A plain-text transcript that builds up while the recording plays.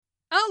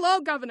Hello,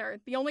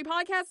 Governor, the only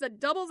podcast that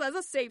doubles as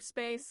a safe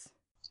space.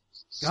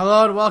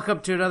 Hello and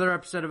welcome to another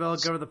episode of Hello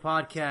Governor the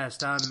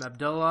podcast. I'm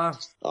Abdullah.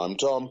 I'm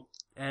Tom.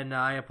 And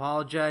I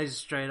apologize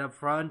straight up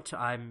front.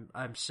 I'm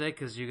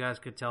sick, as you guys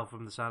could tell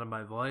from the sound of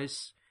my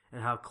voice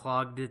and how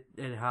clogged it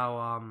and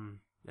how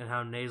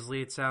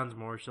nasally it sounds,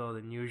 more so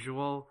than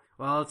usual.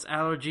 Well, it's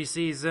allergy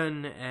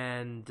season,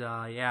 and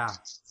yeah,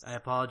 I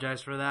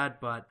apologize for that.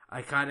 But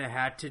I kind of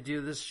had to do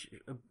this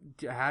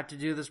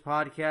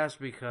podcast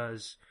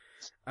because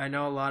I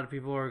know a lot of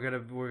people were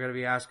gonna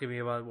be asking me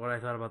about what I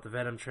thought about the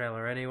Venom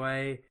trailer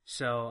anyway.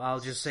 So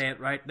I'll just say it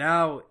right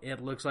now.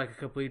 It looks like a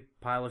complete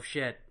pile of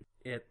shit.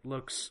 It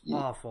looks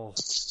awful.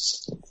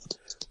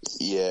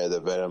 Yeah, the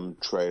Venom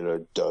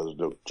trailer does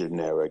look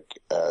generic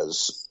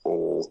as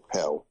all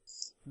hell.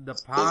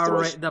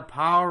 The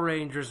Power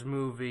Rangers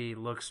movie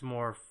looks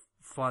more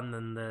fun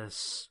than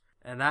this,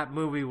 and that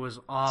movie was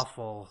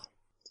awful.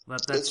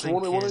 It's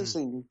one of those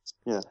things.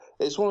 Yeah,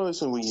 it's one of those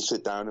things where you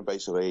sit down and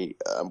basically,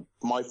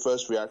 my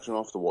first reaction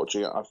after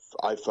watching it,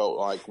 I felt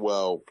like,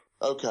 well,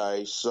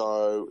 okay,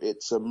 so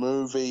it's a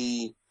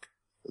movie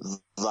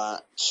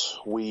that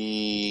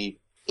we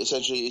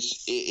essentially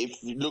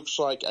it looks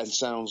like and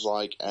sounds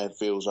like and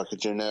feels like a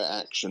generic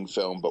action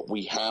film, but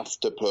we have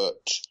to put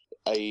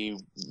a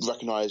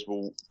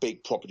recognizable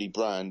big property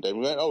brand, and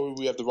we went, oh,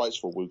 we have the rights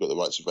for, we've got the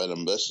rights for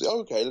Venom. Let's do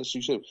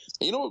so. And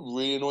you know what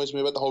really annoys me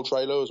about the whole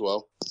trailer as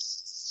well?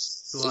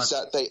 What? Is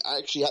that they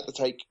actually had to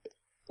take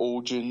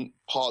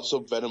parts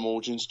of Venom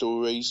origin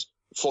stories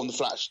from the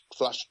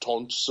Flash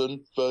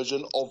Thompson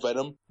version of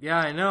Venom. Yeah,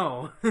 I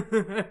know.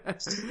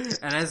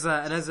 and as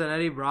an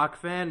Eddie Brock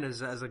fan,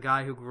 as a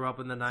guy who grew up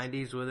in the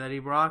 90s with Eddie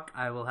Brock,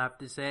 I will have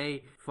to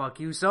say, fuck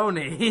you,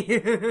 Sony.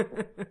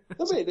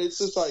 I mean, it's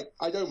just like,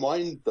 I don't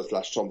mind the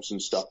Flash Thompson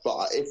stuff,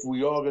 but if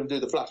we are going to do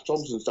the Flash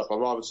Thompson stuff, I'd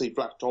rather see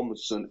Flash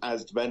Thompson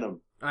as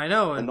Venom. I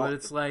know, but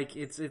it's like,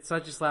 it's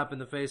such a slap in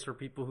the face for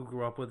people who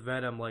grew up with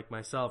Venom like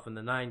myself in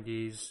the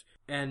 90s.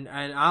 And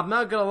I'm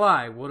not gonna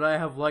lie, would I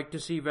have liked to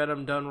see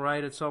Venom done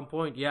right at some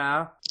point?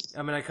 Yeah.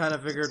 I mean, I kind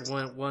of figured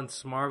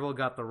once Marvel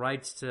got the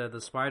rights to the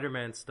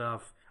Spider-Man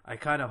stuff, I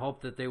kind of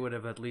hoped that they would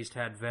have at least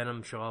had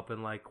Venom show up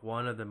in like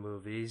one of the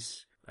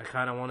movies. I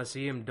kind of want to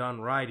see him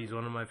done right. He's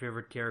one of my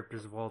favorite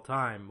characters of all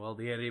time. Well,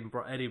 the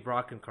Eddie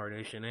Brock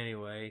incarnation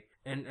anyway.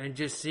 And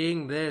just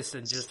seeing this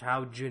and just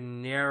how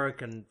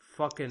generic and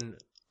fucking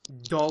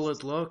dull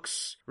it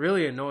looks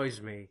really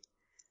annoys me.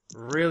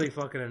 Really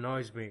fucking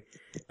annoys me.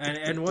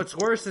 And what's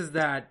worse is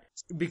that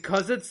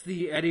because it's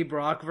the Eddie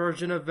Brock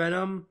version of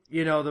Venom,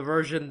 you know, the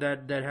version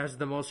that has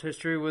the most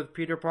history with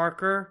Peter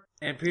Parker,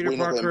 and Peter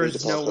Parker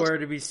is nowhere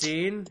to be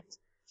seen,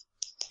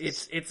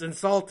 it's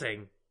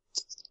insulting.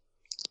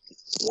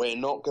 We're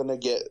not gonna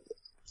get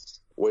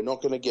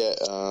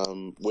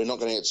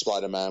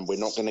Spider-Man. We're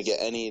not gonna get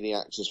any of the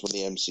actors from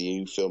the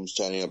MCU films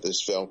turning up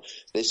this film.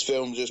 This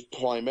film's just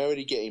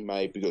primarily getting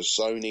made because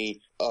Sony,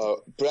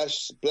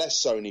 bless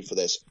Sony for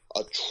this,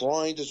 are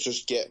trying to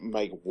just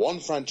make one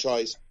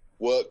franchise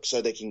work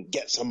so they can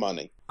get some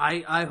money.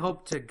 I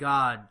hope to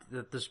God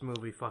that this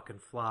movie fucking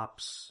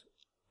flops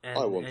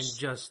and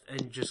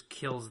just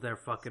kills their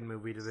fucking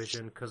movie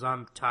division, because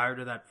I'm tired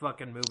of that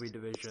fucking movie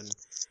division.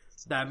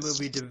 That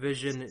movie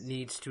division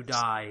needs to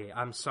die.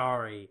 I'm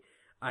sorry.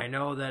 I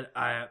know that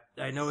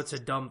I know it's a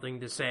dumb thing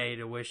to say,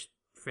 to wish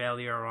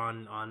failure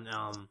on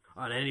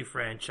any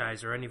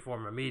franchise or any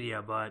form of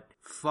media, but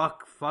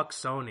fuck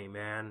Sony,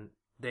 man.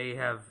 They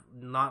have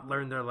not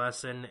learned their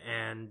lesson,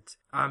 and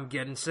I'm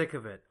getting sick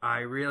of it. I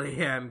really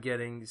am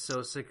getting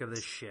so sick of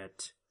this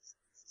shit.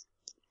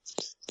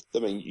 I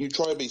mean, you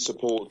try to be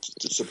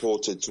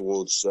supported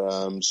towards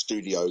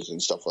studios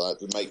and stuff like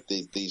that to make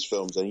these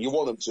films, and you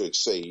want them to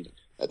exceed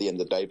at the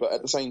end of the day. But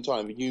at the same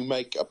time, if you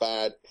make a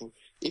bad film,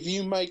 you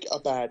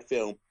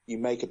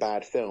make a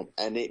bad film,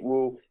 and it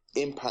will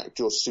impact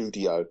your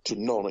studio to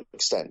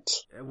non-extent.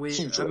 I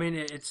mean,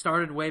 it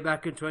started way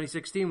back in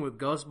 2016 with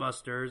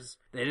Ghostbusters.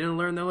 They didn't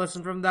learn their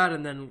lesson from that,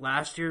 and then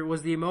last year it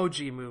was the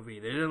Emoji Movie.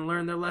 They didn't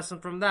learn their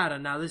lesson from that,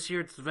 and now this year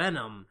it's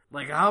Venom.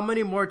 Like, how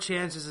many more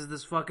chances is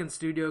this fucking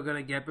studio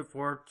gonna get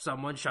before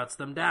someone shuts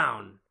them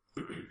down?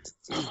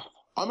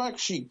 I'm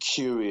actually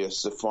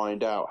curious to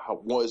find out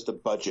what is the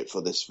budget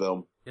for this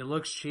film. It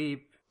looks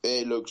cheap.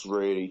 It looks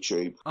really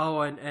cheap. Oh,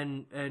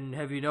 and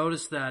have you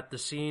noticed that the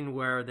scene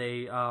where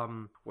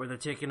they're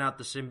taking out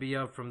the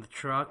symbiote from the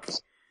truck,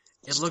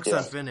 it looks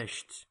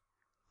unfinished.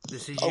 The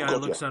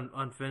CGI looks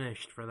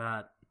unfinished for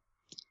that.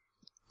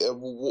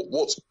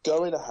 What's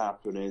going to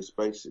happen is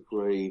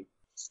basically,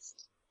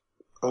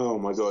 oh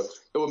my god,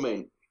 I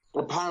mean,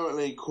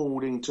 apparently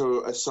according to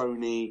a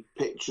Sony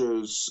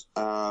Pictures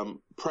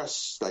press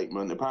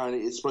statement,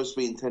 apparently it's supposed to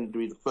be intended to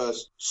be the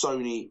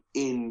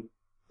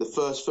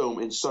first film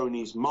in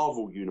Sony's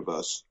Marvel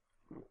universe,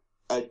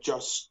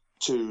 adjust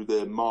to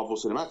the Marvel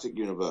Cinematic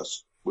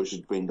Universe, which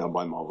has been done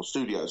by Marvel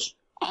Studios.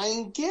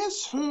 And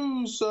guess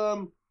who's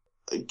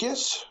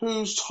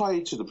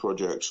tied to the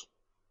project?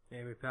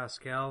 Amy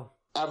Pascal.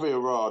 Avi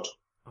Arad.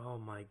 Oh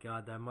my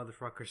god, that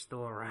motherfucker's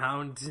still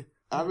around.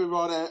 Avi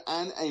Arad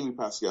and Amy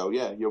Pascal.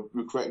 Yeah, you're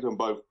correct on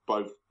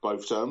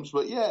both terms.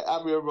 But yeah,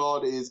 Avi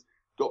Arad is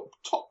got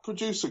top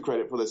producer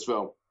credit for this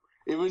film,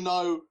 even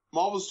though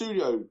Marvel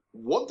Studio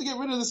want to get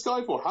rid of this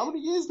guy for how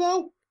many years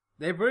now?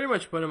 They pretty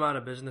much put him out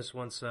of business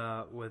once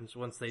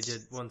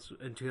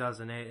in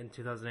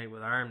 2008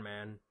 with Iron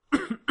Man.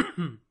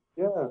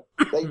 Yeah,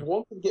 they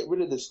wanted to get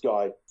rid of this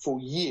guy for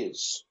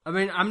years.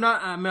 I'm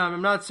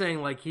not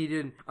saying like he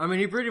didn't. I mean,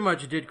 he pretty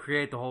much did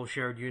create the whole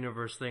shared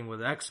universe thing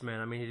with X-Men.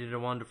 I mean, he did a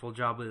wonderful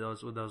job with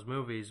those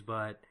movies,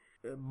 but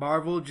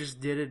Marvel just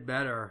did it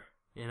better,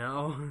 you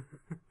know.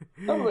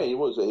 I mean, he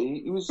was the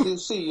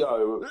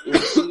CEO. He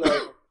was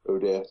CEO. Oh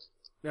dear.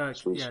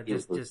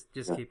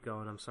 Just keep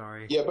going. I'm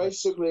sorry. Yeah,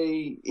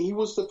 basically, he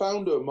was the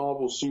founder of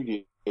Marvel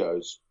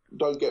Studios.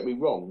 Don't get me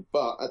wrong,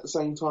 but at the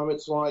same time,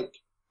 it's like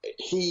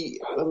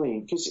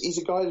because he's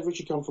a guy that's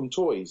originally come from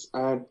toys,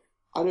 and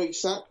I know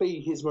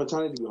exactly his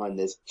mentality behind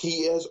this.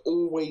 He has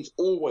always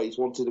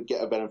wanted to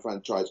get a Venom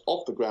franchise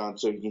off the ground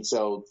so he can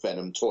sell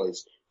Venom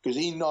toys, because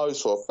he knows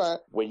for a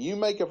fact when you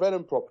make a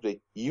Venom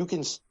property, you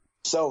can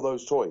sell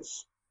those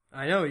toys.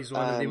 I know he's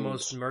one of the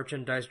most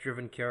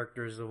merchandise-driven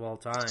characters of all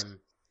time.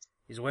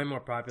 He's way more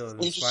popular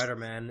than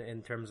Spider-Man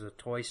in terms of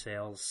toy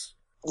sales.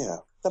 Yeah,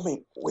 I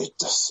mean,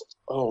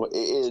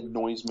 it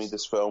annoys me,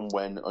 this film,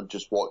 when I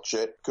just watch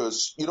it,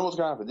 because you know what's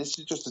going to happen. This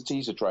is just a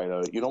teaser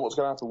trailer. You know what's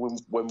going to happen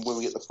when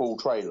we get the full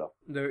trailer.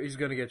 He's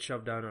going to get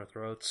shoved down our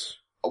throats.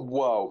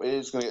 Well, it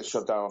is going to get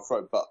shoved down our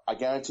throat, but I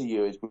guarantee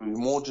you, it's going to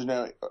be more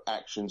generic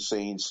action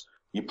scenes.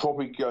 You're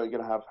probably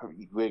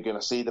we're going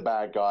to see the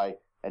bad guy,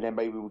 and then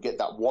maybe we'll get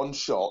that one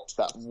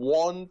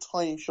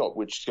tiny shot,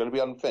 which is going to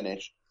be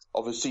unfinished,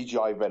 of a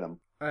CGI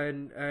Venom.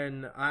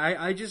 And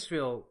I just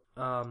feel,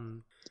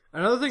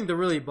 another thing that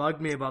really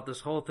bugged me about this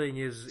whole thing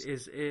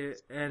is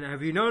and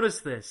have you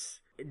noticed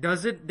this?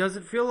 Does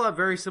it feel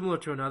very similar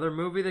to another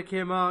movie that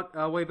came out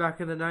way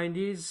back in the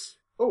 90s?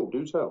 Oh,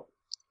 do tell.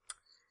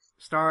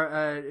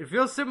 It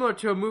feels similar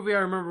to a movie I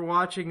remember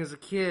watching as a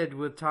kid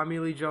with Tommy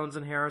Lee Jones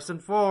and Harrison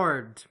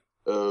Ford.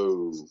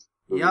 Oh.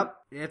 Yep,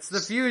 it's The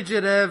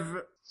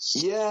Fugitive.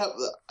 Yeah,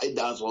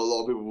 that's what a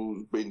lot of people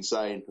have been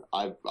saying.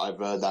 I've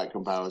heard that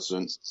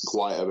comparison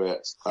quite a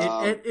bit.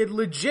 It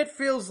legit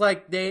feels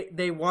like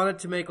they wanted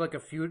to make like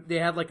they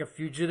had like a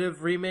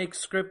Fugitive remake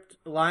script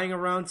lying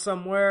around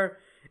somewhere,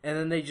 and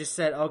then they just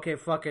said, okay,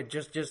 fuck it,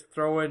 just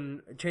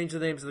change the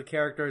names of the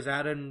characters,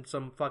 add in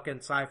some fucking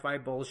sci-fi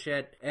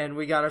bullshit, and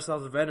we got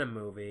ourselves a Venom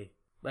movie.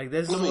 Like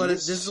this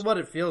is what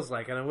it feels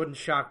like, and it wouldn't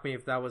shock me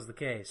if that was the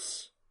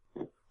case.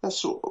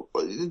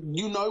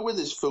 When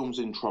this film's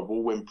in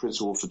trouble, when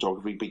Principal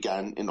Photography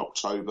began in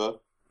October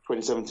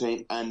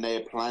 2017, and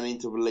they're planning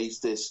to release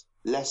this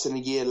less than a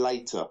year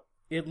later.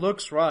 It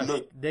looks rushed.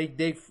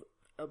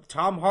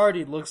 Tom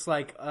Hardy looks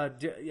like,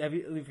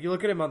 if you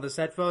look at him on the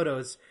set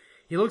photos,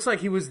 he looks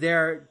like he was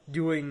there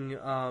doing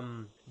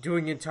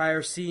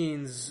entire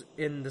scenes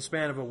in the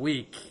span of a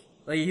week.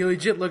 Like, he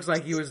legit looks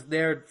like he was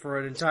there for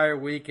an entire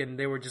week, and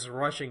they were just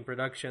rushing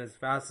production as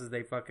fast as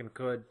they fucking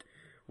could.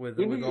 With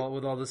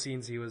all the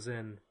scenes he was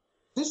in.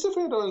 This is the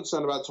thing I don't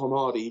understand about Tom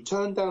Hardy. He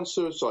turned down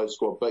Suicide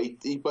Squad, but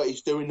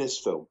he's doing this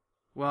film.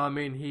 Well, I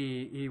mean,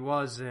 he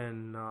was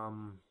in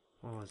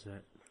what was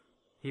it?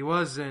 He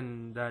was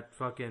in that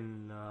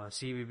fucking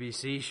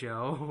CBBC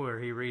show where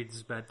he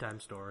reads bedtime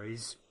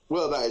stories.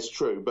 Well, that is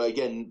true, but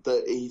again,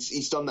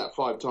 he's done that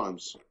 5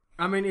 times.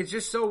 I mean, it's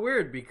just so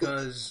weird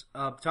because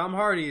Tom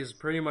Hardy is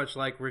pretty much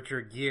like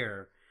Richard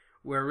Gere.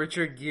 Where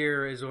Richard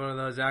Gere is one of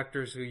those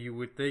actors who you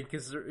would think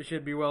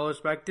should be well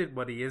respected,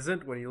 but he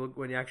isn't when you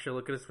actually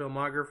look at his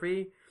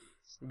filmography.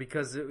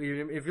 Because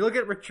if you look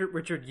at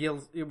Richard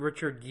Gere's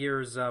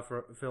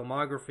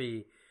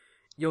filmography,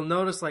 you'll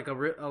notice like a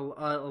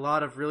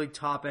lot of really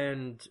top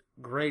end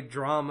great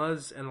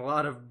dramas and a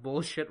lot of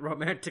bullshit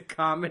romantic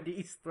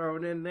comedies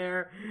thrown in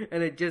there,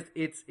 and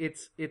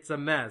it's a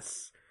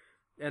mess.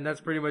 And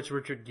that's pretty much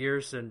Richard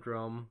Gere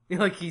syndrome.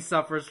 Like, he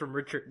suffers from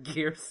Richard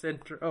Gere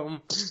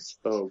syndrome.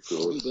 Oh,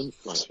 God.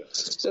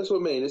 That's what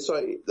I mean. It's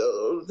like,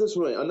 that's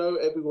what I mean. I know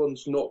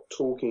everyone's not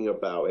talking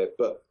about it,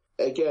 but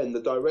again,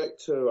 the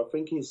director, I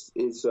think, is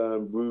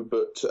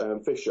Rupert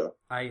Fisher.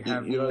 I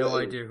have no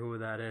idea who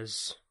that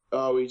is.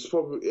 Oh, he's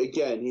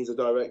a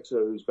director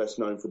who's best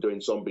known for doing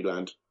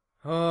Zombieland.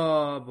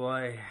 Oh,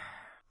 boy.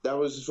 That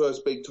was his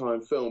first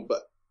big-time film,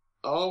 but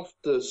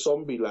after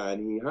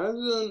Zombieland, he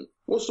hasn't...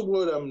 What's the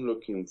word I'm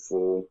looking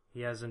for?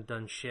 He hasn't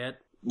done shit.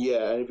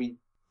 Yeah, and if he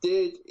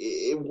did,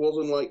 it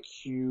wasn't like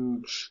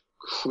huge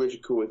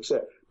critical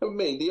except. I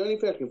mean, the only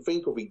thing I can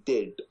think of he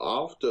did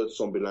after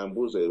Zombieland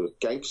was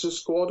Gangster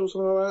Squad or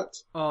something like that.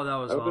 Oh, that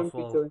was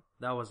awful.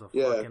 That was a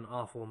fucking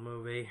awful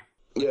movie.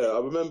 Yeah, I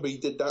remember he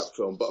did that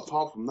film, but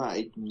apart from that,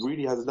 he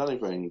really hasn't done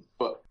anything.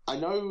 But I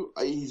know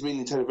he's been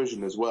in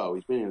television as well.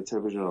 He's been in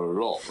television a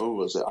lot. Who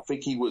was it? I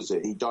think he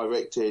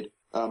directed.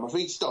 I think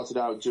he started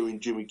out doing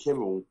Jimmy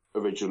Kimmel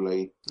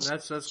originally.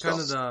 That's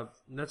kind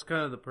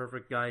of the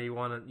perfect guy you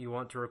want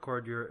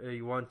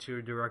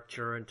to direct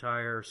your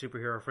entire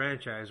superhero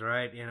franchise,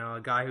 right? You know,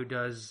 a guy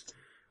who's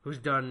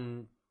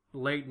done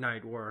late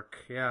night work.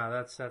 Yeah,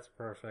 that's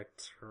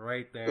perfect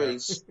right there.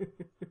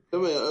 I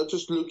mean,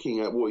 just looking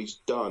at what he's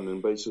done,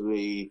 and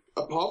basically,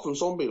 apart from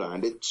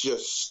Zombieland, it's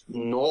just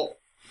not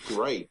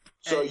great.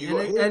 So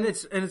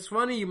it's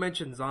funny you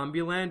mentioned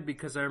Zombieland,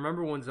 because I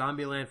remember when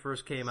Zombieland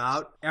first came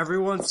out,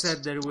 everyone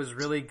said that it was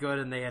really good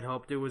and they had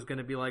hoped it was going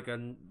to be like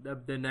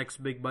the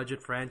next big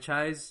budget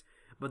franchise,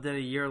 but then a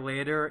year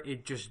later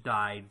it just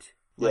died.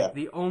 Like,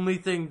 the only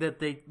thing that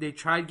they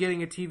tried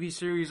getting a TV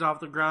series off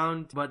the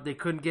ground, but they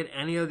couldn't get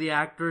any of the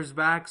actors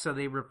back, so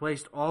they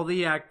replaced all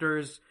the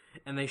actors,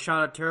 and they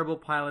shot a terrible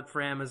pilot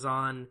for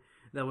Amazon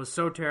that was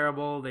so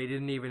terrible they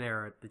didn't even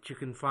air it, that you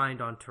can find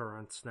on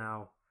torrents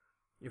now.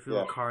 If you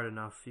look hard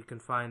enough, you can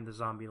find the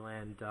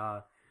Zombieland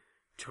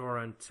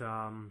torrent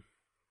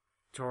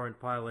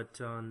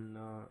pilot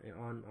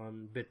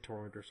on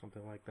BitTorrent or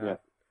something like that. Yeah.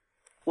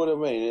 What I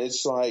mean,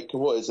 it's like,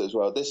 what is it as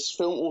well? This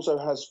film also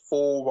has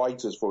 4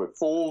 writers for it,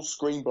 4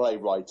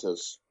 screenplay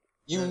writers.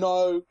 You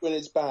know when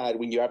it's bad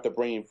when you have to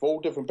bring in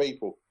 4 different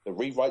people to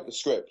rewrite the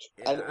script.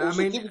 And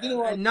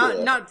also,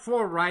 not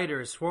 4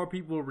 writers, 4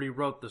 people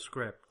rewrote the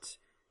script,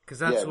 because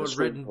that's what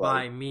written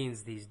by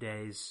means these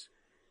days.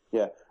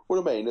 Yeah.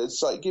 What I mean,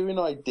 it's like, give you an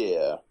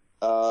idea.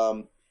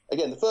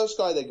 Again, the first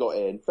guy they got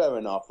in, fair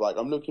enough. Like,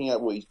 I'm looking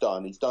at what he's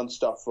done. He's done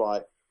stuff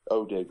like,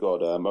 oh dear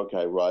God,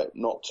 okay, right,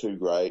 not too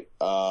great.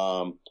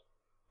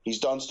 He's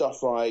done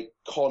stuff like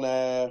Con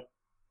Air,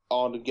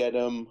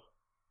 Armageddon,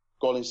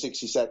 Gone in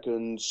 60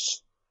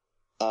 Seconds.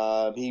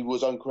 He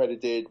was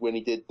uncredited when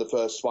he did the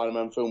first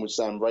Spider-Man film with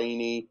Sam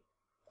Raimi.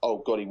 Oh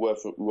God, he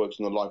works on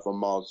the Life on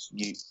Mars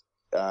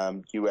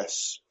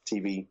US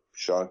TV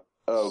show.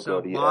 Oh, so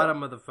God, yeah.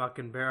 Bottom of the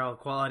fucking barrel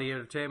quality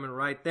entertainment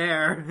right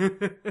there.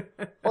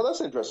 Well, that's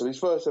interesting. His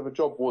first ever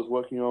job was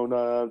working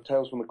on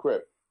Tales from the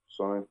Crypt.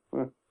 So,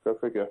 go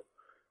figure.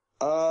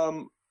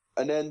 And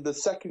then the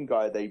second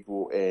guy they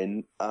brought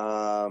in,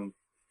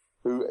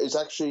 who is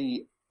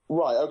actually...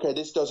 Right, okay,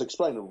 this does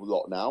explain a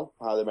lot now,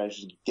 how they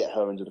managed to get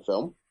her into the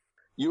film.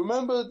 You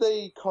remember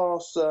they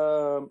cast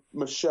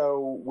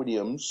Michelle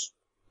Williams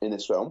in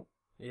this film?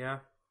 Yeah.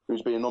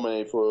 Who's been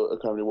nominated for a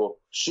Academy Award.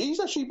 She's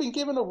actually been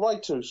given a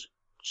writer's...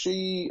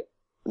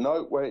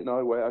 No, wait,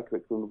 I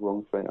clicked on the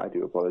wrong thing. I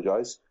do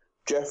apologise.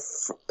 Jeff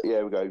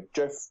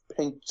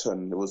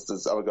Pinkton was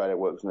the other guy that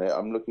works on it.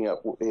 I'm looking at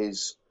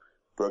his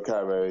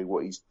vocabulary,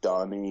 what he's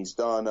done. And he's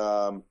done,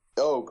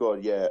 oh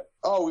God, yeah.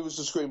 Oh, he was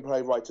the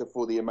screenplay writer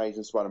for The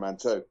Amazing Spider-Man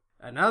 2.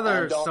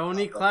 Another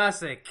Sony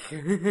classic.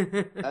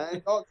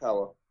 And Dark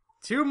Tower.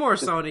 2 more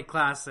Sony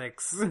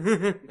classics.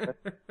 Then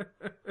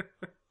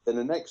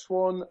the next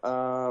one,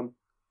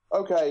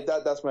 okay,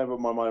 that's made up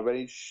my mind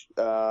already.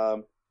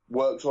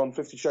 Works on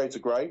 50 Shades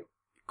of Grey.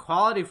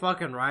 Quality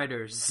fucking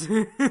writers.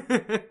 And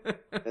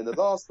the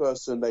last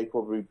person they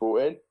probably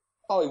brought in,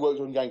 he worked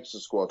on Gangster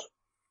Squad.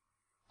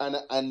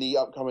 And the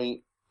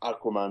upcoming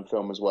Aquaman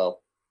film as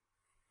well.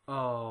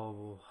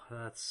 Oh,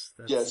 that's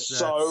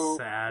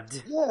sad.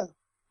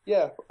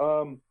 Yeah.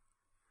 4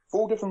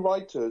 different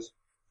writers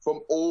from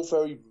all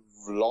very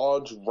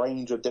large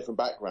range of different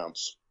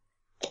backgrounds.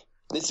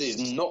 This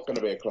is not going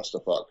to be a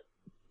clusterfuck.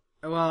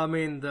 Well, I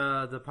mean,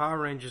 the Power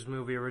Rangers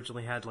movie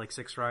originally had like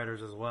 6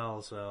 writers as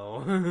well,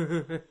 so...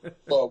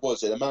 Well,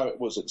 was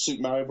it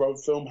Super Mario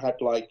Bros. Film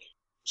had like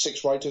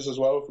 6 writers as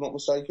well, if I'm not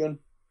mistaken?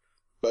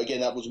 But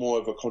again, that was more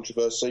of a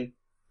controversy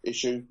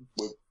issue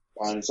with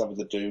finding something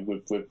to do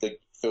with the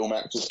Film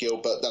Actors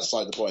Guild, but that's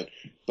beside the point.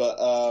 But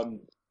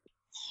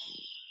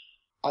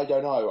I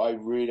don't know. I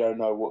really don't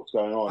know what's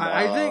going on.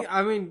 I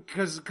think,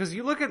 because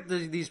you look at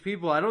these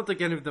people, I don't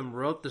think any of them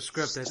wrote the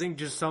script. I think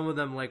just some of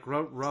them like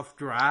wrote rough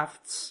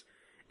drafts,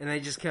 and they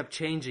just kept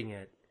changing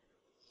it.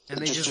 And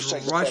they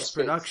just rushed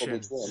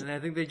production. And I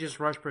think they just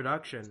rushed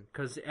production.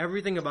 Because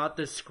everything about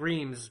this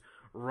screams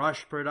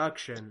rush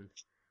production.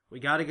 We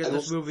gotta get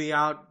this movie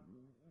out,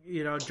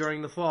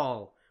 during the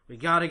fall. We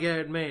gotta get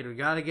it made. We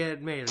gotta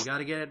get it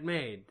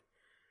made.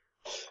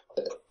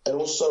 And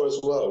also as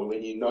well,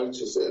 when you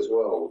notice it as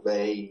well,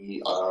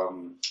 they, two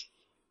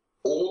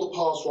of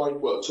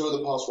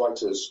the past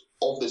writers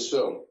of this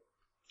film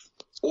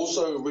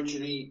also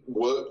originally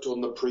worked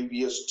on the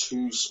previous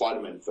 2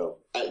 Spider-Man film,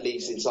 at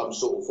least in some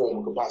sort of form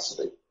or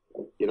capacity,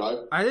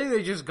 I think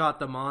they just got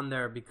them on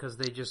there because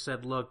they just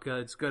said, look,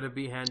 it's going to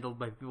be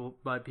handled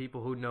by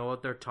people who know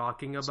what they're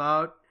talking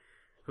about,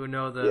 who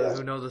know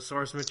the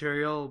source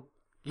material,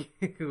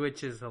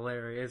 which is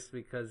hilarious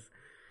because...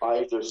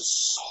 I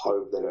just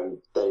hope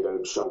they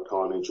don't shove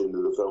Carnage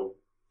into the film.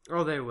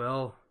 Oh, they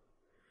will.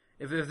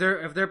 If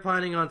they're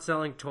planning on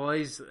selling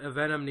toys,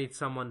 Venom needs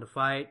someone to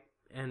fight,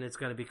 and it's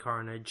going to be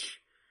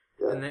Carnage.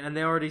 Yeah. And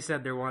they already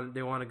said they want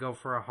to go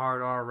for a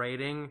hard R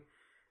rating,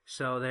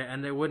 so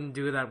they wouldn't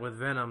do that with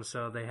Venom,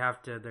 so they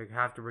have to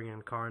bring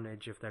in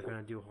Carnage if they're going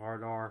to do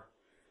hard R.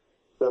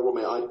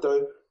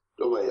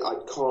 I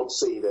can't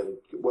see them.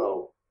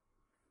 Well,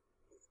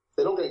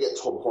 they're not going to get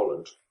Tom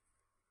Holland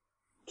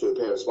to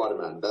appear as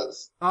Spider-Man.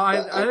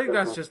 I think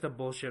that's just a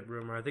bullshit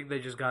rumor. I think they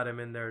just got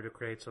him in there to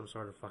create some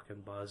sort of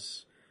fucking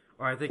buzz.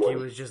 Or I think he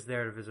was just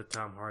there to visit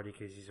Tom Hardy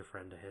because he's a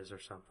friend of his or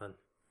something.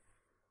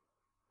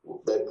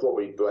 they've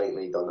probably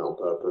blatantly done that on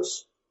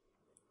purpose.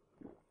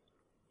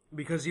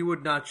 Because he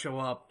would not show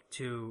up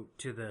to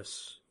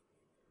this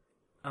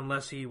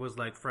unless he was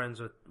like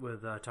friends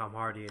with Tom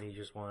Hardy and he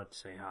just wanted to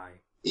say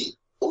hi.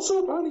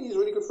 Also, apparently he's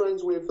really good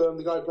friends with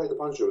the guy who played the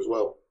Punisher as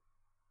well.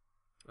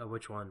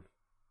 Which one?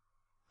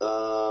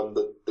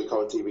 The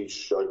current TV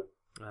show.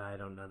 I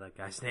don't know that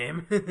guy's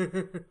name. I can't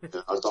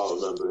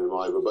remember him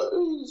either, but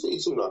he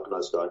seemed like a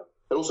nice guy.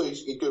 And also,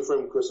 he's a good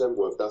friend with Chris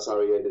Hemsworth. That's how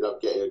he ended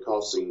up getting a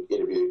casting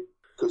interview.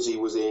 Because he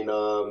was in,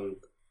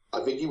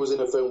 I think he was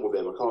in a film with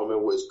him. I can't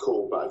remember what it's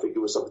called, but I think it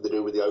was something to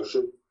do with the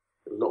ocean,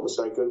 if I'm not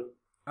mistaken.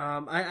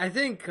 I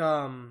think,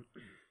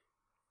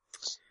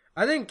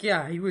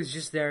 yeah, he was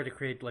just there to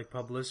create, like,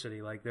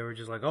 publicity. Like, they were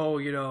just like, oh,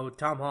 you know,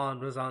 Tom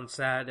Holland was on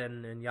set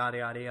and yada,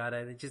 yada, yada.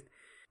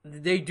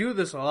 And they do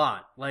this a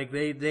lot. Like,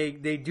 they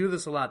do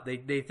this a lot.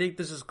 They think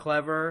this is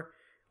clever,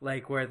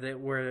 like,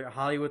 where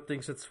Hollywood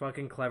thinks it's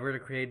fucking clever to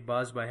create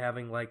buzz by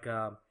having, like,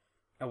 a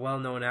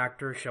well-known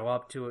actor show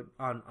up to it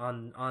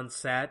on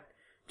set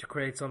to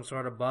create some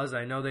sort of buzz.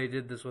 I know they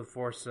did this with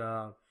Force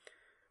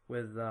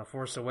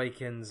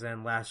Awakens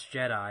and Last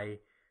Jedi,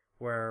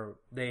 where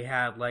they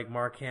had, like,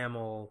 Mark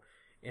Hamill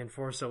in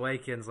Force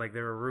Awakens, like,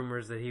 there were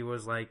rumors that he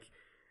was, like,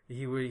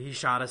 he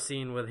shot a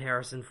scene with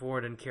Harrison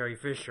Ford and Carrie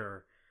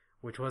Fisher,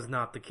 which was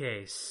not the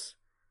case.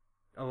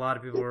 A lot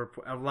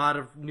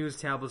of news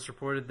tablets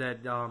reported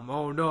that,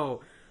 oh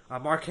no,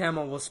 Mark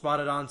Hamill was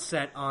spotted on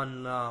set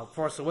on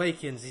Force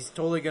Awakens. He's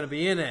totally going to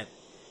be in it.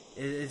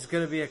 It's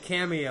going to be a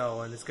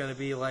cameo, and it's going to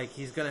be like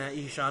he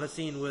shot a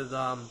scene with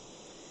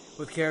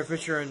Carrie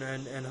Fisher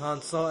and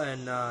Han Solo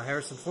and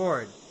Harrison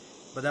Ford,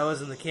 but that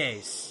wasn't the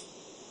case.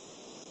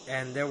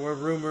 And there were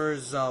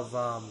rumors of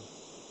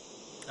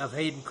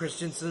Hayden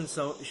Christensen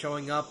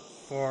showing up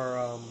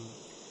for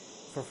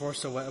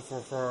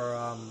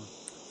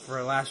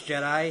Last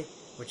Jedi,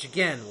 which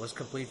again was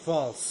complete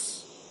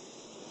false.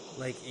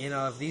 Like, you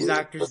know, if these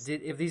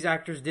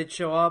actors did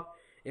show up,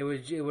 it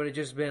would have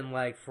just been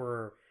like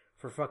for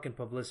fucking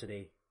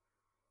publicity,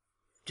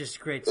 just to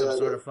create some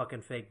sort of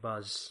fucking fake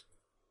buzz.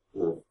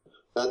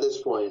 At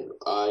this point,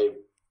 I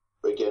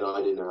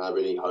didn't have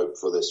any hope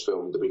for this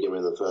film to begin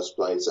in the first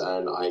place,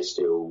 and I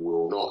still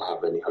will not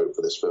have any hope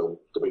for this film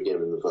to begin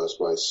in the first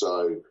place.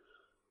 So,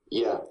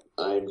 yeah,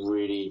 I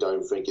really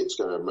don't think it's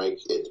going to make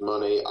its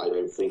money. I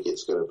don't think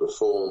it's going to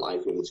perform. I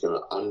think it's going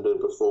to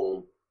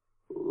underperform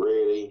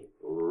really,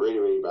 really,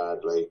 really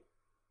badly,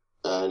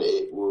 and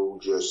it will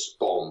just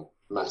bomb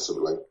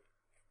massively.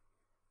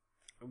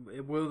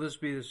 Will this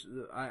be this?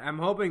 I'm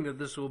hoping that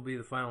this will be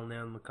the final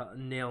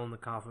nail in the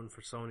coffin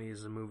for Sony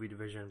as a movie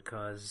division,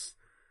 because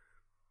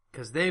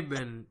they've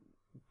been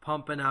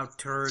pumping out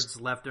turds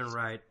left and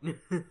right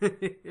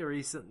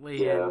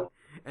recently, yeah.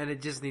 and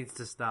it just needs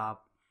to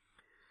stop.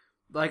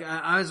 Like,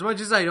 as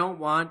much as I don't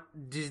want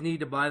Disney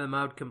to buy them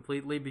out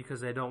completely,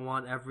 because I don't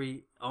want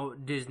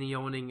Disney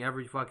owning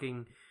every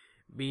fucking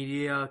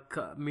media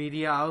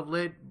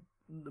outlet,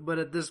 but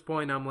at this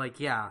point I'm like,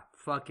 yeah,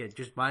 fuck it,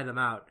 just buy them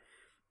out.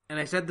 And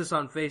I said this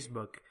on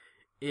Facebook,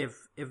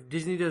 if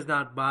Disney does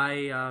not buy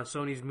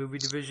Sony's movie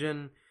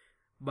division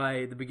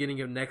by the beginning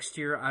of next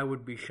year, I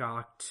would be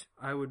shocked.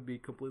 I would be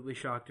completely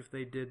shocked if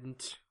they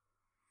didn't.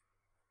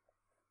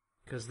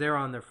 Because they're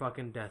on their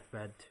fucking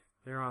deathbed.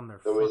 They're on their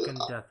fucking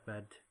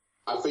deathbed.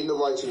 I think the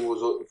writing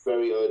was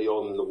very early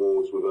on in the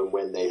wars with them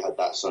when they had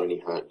that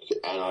Sony hack,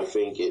 and I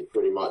think it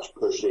pretty much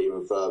pushed it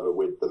even further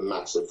with the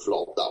massive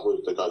flop that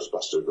was the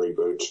Ghostbusters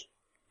reboot.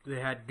 They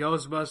had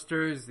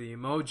Ghostbusters, the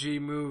Emoji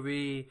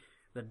Movie,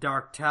 the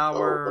Dark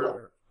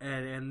Tower,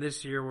 and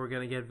this year we're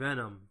gonna get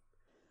Venom.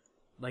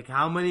 Like,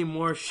 how many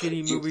more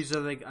shitty movies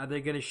are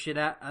they gonna shit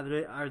out?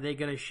 Are they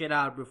gonna shit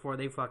out before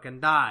they fucking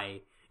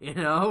die? You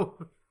know.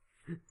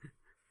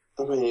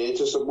 I mean, it's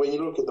just when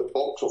you look at the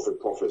box office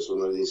profits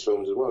from these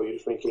films as well, you're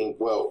just thinking,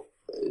 well,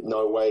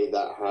 no way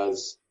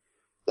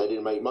they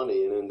didn't make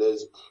money, and then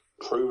there's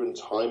proven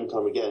time and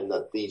time again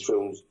that these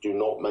films do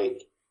not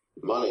make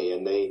money,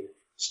 and they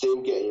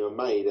still getting them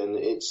made, and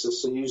it's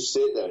just, so you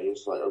sit there and you're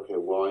just like, okay,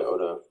 why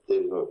on earth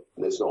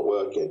it's not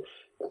working?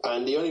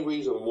 And the only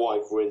reason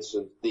why, for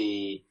instance,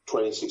 the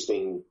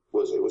 2016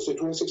 was it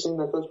 2016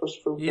 that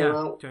Ghostbusters film came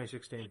out?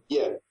 2016.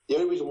 Yeah, the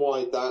only reason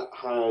why that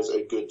has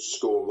a good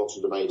score on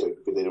Rotten Tomatoes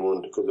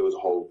because there was a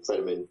whole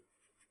feminine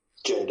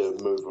gender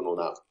movement on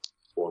that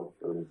one,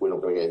 and we're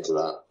not going to get into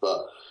that.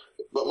 But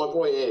my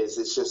point is,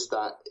 it's just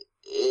that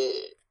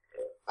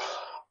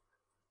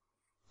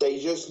they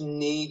just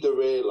need to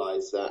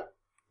realise that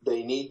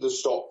they need to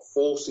stop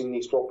forcing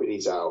these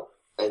properties out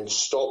and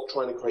stop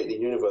trying to create the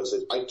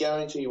universes. I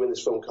guarantee you when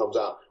this film comes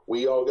out,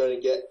 we are going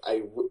to get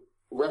a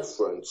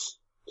reference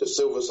to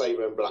Silver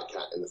Saber and Black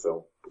Cat in the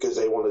film, because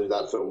they want to do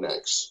that film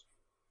next.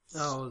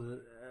 Oh,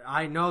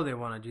 I know they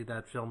want to do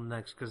that film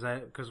next, because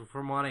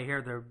from what I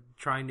hear, they're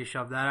trying to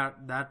shove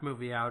that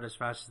movie out as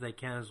fast as they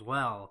can as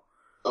well.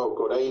 Oh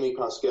god, Amy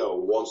Pascal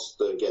wants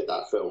to get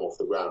that film off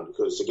the ground,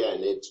 because again,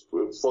 it's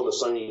from the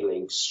Sony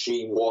links,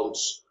 she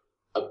wants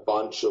a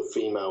bunch of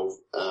female.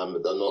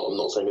 I'm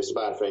not saying it's a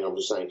bad thing. I'm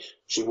just saying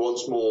she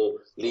wants more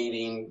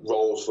leading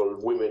roles for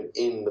women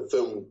in the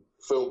film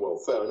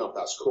world. Fair enough,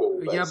 that's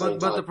cool.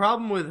 But the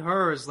problem with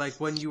her is like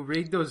when you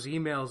read those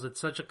emails, it's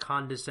such a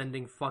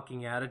condescending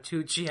fucking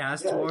attitude she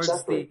has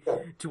towards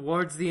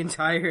the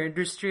entire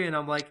industry, and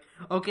I'm like,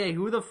 okay,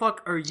 who the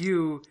fuck are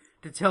you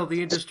to tell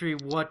the industry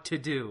what to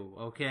do?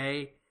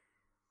 Okay.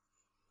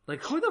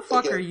 Like, who the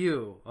fuck are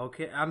you?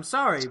 Okay, I'm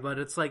sorry, but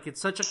it's like,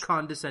 it's such a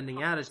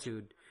condescending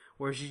attitude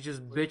where she's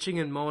just bitching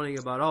and moaning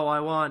about, oh, I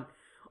want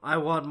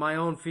my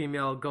own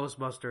female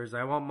Ghostbusters.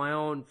 I want my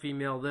own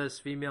female this,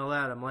 female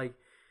that. I'm like,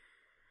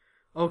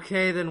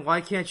 okay, then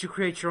why can't you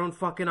create your own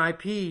fucking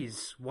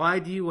IPs? Why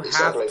do you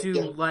have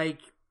to,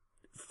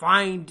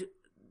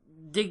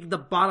 dig the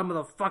bottom of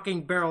the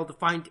fucking barrel to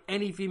find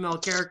any female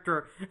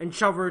character and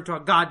shove her into a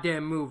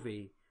goddamn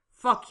movie?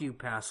 Fuck you,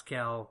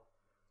 Pascal.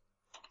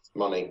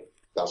 Money.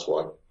 That's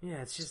why.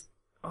 Yeah, it's just,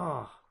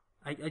 I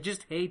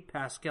just hate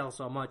Pascal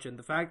so much, and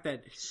the fact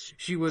that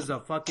she was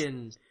a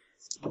fucking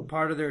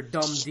part of their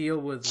dumb deal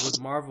with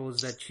Marvel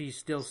is that she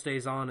still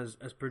stays on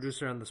as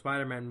producer on the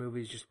Spider-Man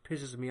movies just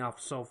pisses me off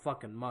so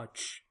fucking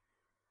much.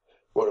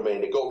 What I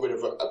mean, they got rid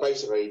of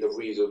basically the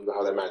reason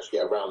how they managed to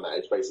get around that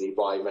is basically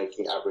by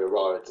making Avril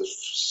Lavigne the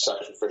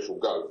sacrificial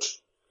goat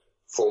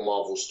for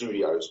Marvel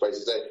Studios.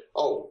 Basically, say,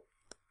 oh,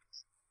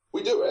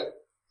 we do it.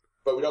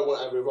 But we don't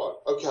want Avril Lavigne.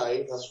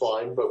 Okay, that's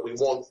fine, but we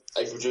want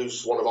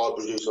one of our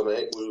producers on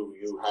it,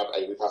 you have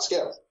Amy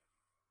Pascal.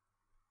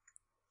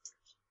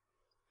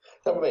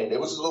 I mean,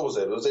 there was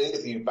an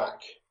interview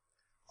back,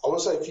 I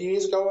want to say a few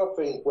years ago, I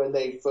think, when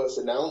they first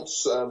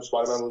announced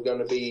Spider-Man was going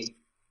to be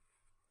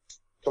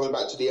coming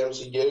back to the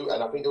MCU,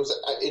 and I think there was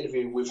an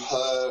interview with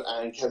her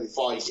and Kevin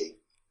Feige,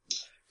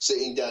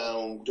 sitting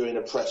down, doing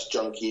a press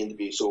junkie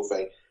interview sort of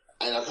thing.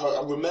 And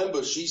I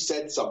remember she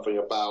said something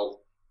about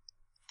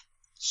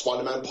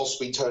Spider-Man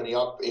possibly turning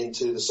up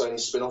into the Sony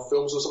spin-off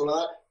films or something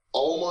like that.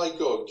 Oh my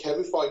god,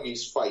 Kevin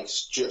Feige's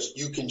face,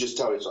 you can just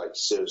tell it's like,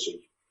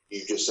 seriously,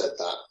 you just said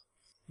that.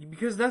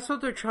 Because that's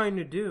what they're trying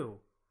to do.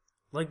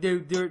 Like,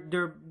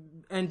 they're,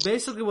 and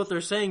basically what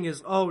they're saying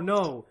is, oh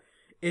no,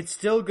 it's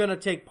still gonna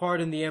take part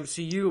in the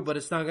MCU, but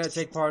it's not gonna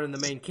take part in the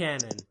main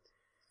canon.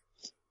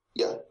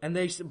 Yeah. And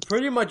they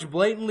pretty much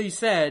blatantly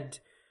said,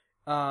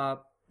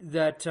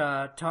 that,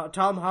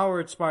 Tom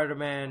Howard's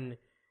Spider-Man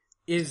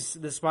is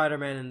the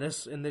Spider-Man in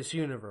this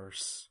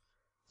universe.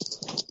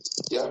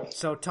 Yeah.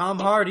 So Tom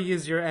Hardy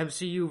is your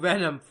MCU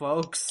Venom,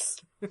 folks.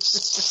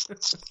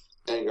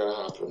 Ain't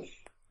gonna happen.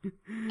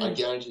 I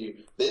guarantee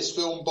you. This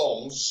film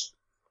bombs,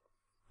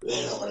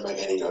 they're not gonna make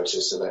any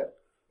notice of it.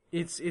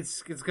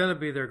 It's gonna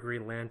be their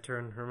Green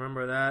Lantern.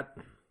 Remember that?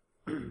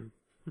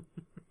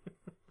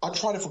 I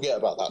try to forget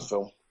about that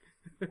film.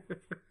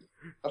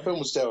 That film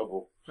was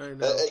terrible. I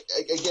know.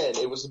 Again,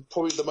 it was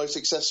probably the most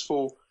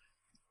successful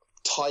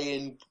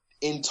tie-in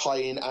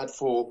ad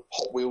for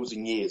Hot Wheels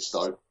in years,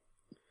 though.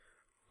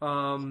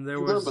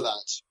 Remember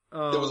that?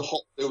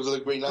 There was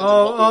a Green Lantern.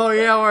 Oh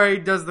yeah, where he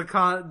does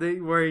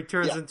where he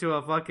turns into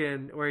a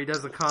fucking, where he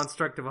does the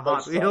construct of a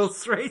Hot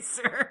Wheels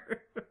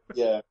racer.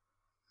 Yeah.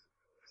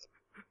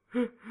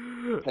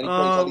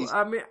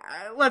 I mean,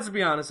 let's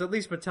be honest. At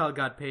least Mattel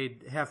got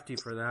paid hefty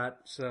for that,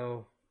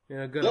 so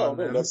good on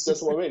them. That's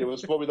what I mean. It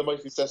was probably the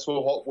most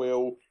successful Hot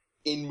Wheel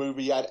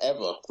in-movie ad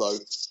ever, though.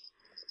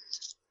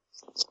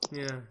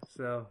 Yeah,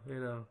 so,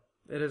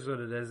 it is what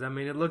it is. I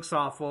mean, it looks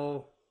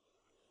awful.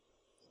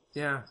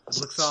 Yeah, it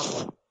looks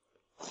awful.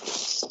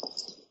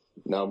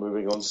 Now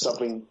moving on to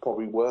something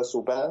probably worse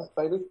or better,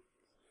 maybe?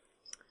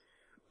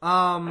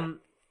 I'll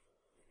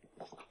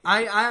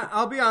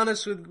be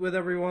honest with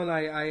everyone.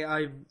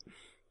 I'm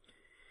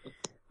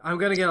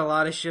gonna get a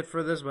lot of shit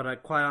for this,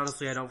 but quite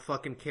honestly, I don't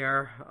fucking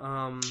care.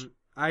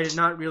 I did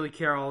not really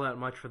care all that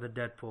much for the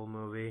Deadpool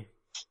movie.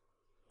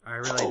 I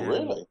really didn't.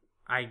 Really?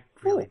 I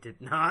really did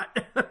not.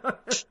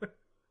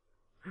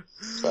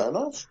 Fair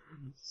enough.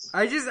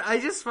 I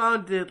just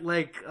found it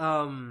like,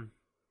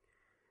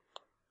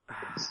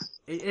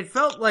 it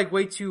felt like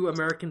way too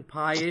American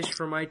Pie-ish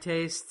for my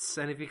tastes,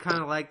 and if you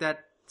kind of like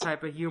that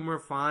type of humor,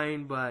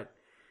 fine, but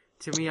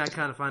to me, I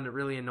kind of find it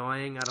really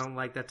annoying. I don't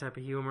like that type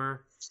of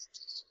humor.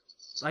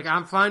 Like,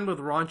 I'm fine with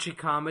raunchy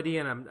comedy,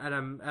 and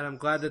I'm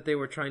glad that they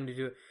were trying to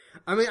do it.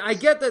 I mean, I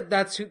get that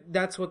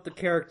that's what the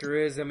character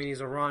is. I mean,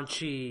 he's a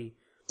raunchy,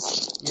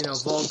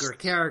 vulgar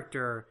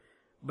character,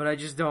 but I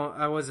just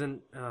I'm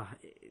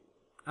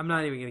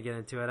not even gonna get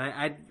into it.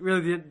 I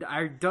really didn't.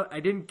 I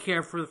didn't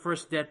care for the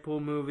first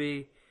Deadpool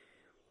movie.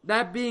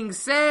 That being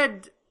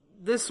said,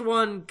 this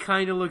one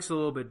kind of looks a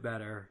little bit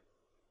better.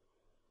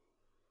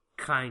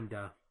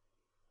 Kinda.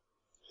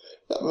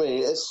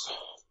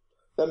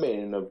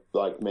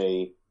 Like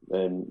me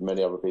and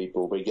many other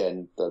people, but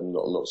again, I'm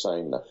not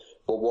saying that.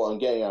 But what I'm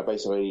getting at,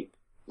 basically,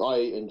 I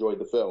enjoyed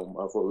the film.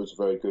 I thought it was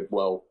a very good,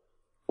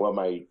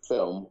 well-made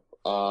film.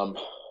 I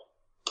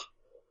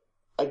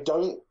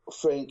don't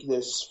think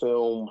this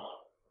film...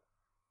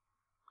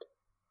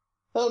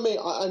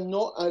 I'm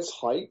not as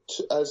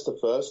hyped as the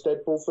first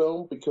Deadpool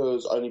film,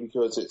 because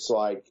it's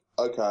like,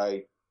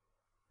 okay,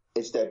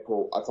 it's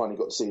Deadpool. I finally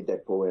got to see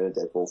Deadpool in a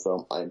Deadpool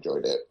film. I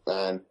enjoyed it.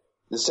 And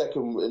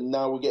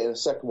now we're getting a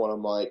second one.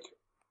 I'm like,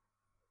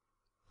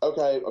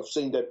 okay, I've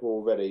seen Deadpool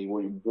already.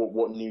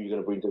 What new are you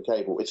going to bring to the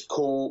table? It's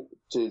cool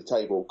to the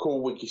table.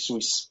 Cool,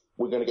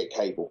 we're going to get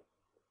Cable.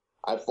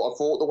 I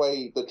thought the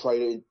way the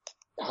trailer,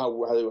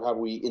 how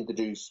we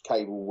introduced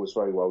Cable was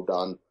very well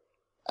done.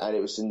 And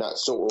it was in that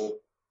sort of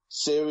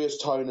serious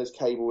tone as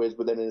Cable is,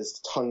 but then there's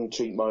a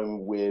tongue-in-cheek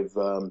moment with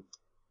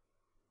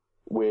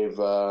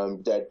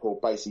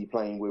Deadpool basically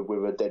playing with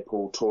a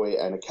Deadpool toy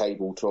and a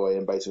Cable toy,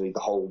 and basically the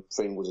whole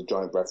thing was a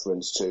giant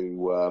reference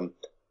to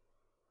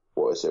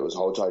it was a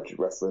whole giant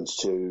reference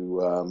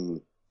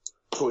to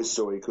Toy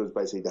Story, because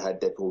basically they had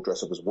Deadpool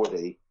dress up as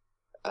Woody,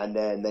 and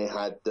then they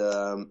had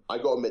I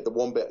got to admit, the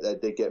one bit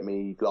that did get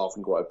me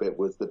laughing quite a bit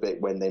was the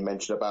bit when they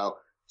mentioned about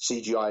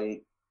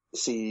CGIing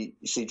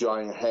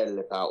a hair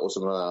lip out or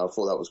something like that. I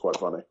thought that was quite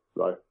funny,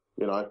 like,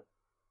 you know.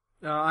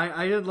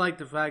 I did like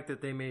the fact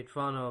that they made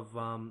fun of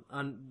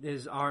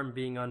his arm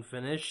being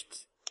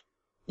unfinished.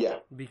 Yeah.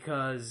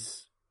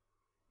 Because,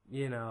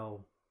 you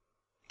know.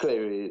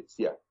 Clearly, it's,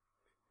 yeah.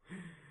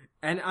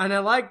 And I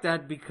like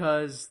that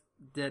because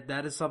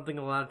that is something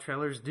a lot of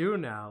trailers do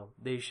now.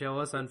 They show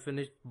us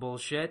unfinished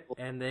bullshit,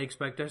 and they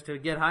expect us to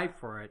get hyped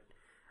for it.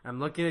 I'm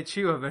looking at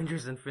you,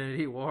 Avengers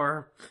Infinity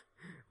War.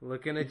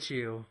 Looking at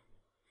you.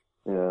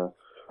 Yeah.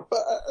 But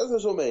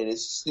that's what I mean.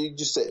 It's, you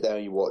just sit there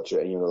and you watch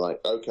it, and you're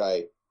like,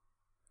 okay,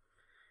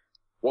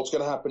 what's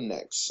going to happen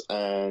next?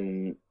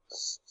 And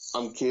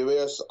I'm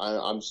curious.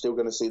 I'm still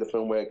going to see the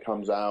film where it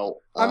comes out.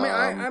 I mean,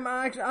 I'm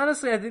actually,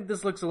 honestly, I think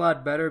this looks a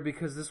lot better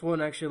because this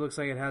one actually looks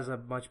like it has a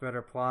much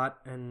better plot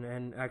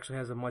and actually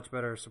has a much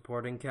better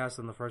supporting cast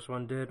than the first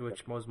one did,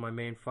 which was my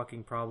main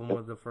fucking problem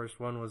with the first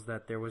one, was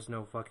that there was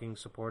no fucking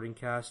supporting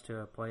cast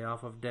to play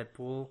off of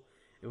Deadpool.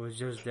 It was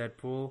just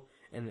Deadpool,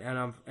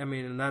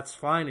 and that's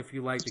fine if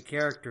you like the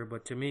character,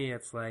 but to me,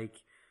 it's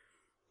like,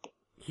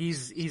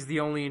 he's the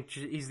only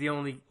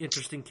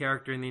interesting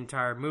character in the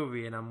entire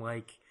movie, and I'm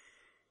like,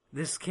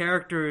 this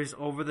character is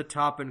over the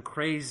top and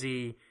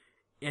crazy,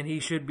 and he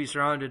should be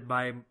surrounded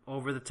by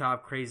over the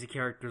top crazy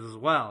characters as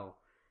well,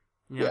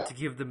 you know, to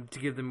give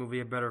the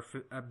movie a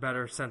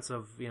better sense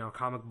of, you know,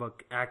 comic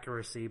book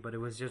accuracy. But it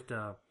was just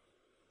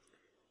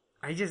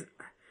I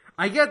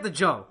get the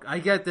joke. I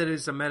get that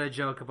it's a meta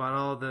joke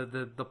about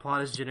the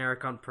plot is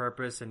generic on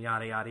purpose and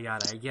yada yada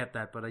yada. I get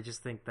that, but I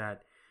just think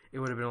that it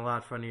would have been a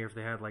lot funnier if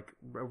they had like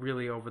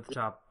really over the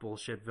top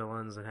bullshit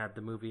villains and had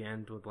the movie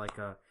end with like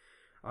a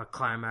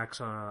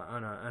climax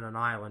on an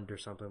island or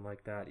something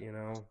like that, you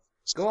know?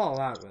 Go all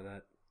out with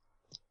it.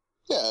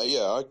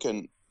 Yeah, I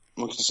can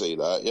see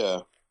that, yeah.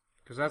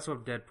 Because that's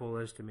what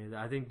Deadpool is to me.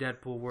 I think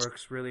Deadpool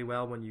works really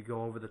well when you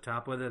go over the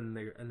top with it, and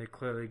they're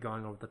clearly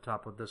going over the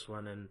top with this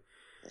one,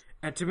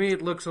 and to me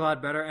it looks a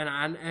lot better.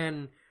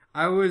 And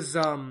I was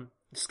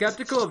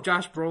skeptical of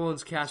Josh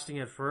Brolin's casting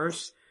at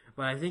first,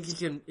 but I think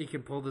he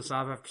can pull this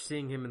off after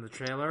seeing him in the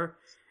trailer.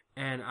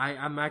 And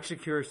I'm actually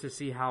curious to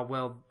see how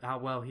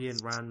well he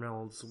and Ryan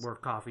Reynolds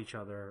work off each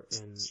other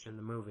in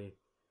the movie.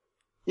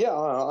 Yeah,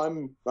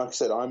 I'm like I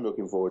said, I'm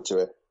looking forward to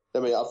it. I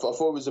mean, I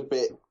thought it was a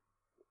bit,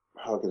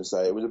 how can I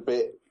say, it was a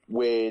bit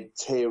weird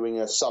hearing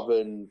a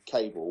Southern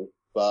Cable,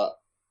 but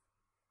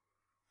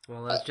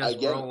well, that's just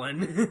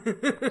Brolin.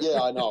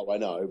 Yeah, I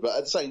know, but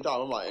at the same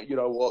time, I'm like, you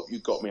know what, you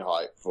got me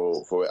hyped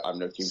for it. I'm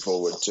looking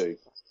forward to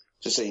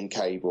seeing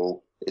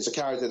Cable. It's a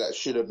character that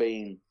should have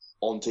been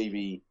on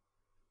TV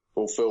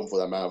or film for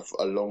that matter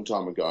a long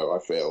time ago, I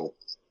feel.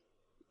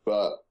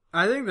 But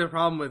I think the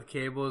problem with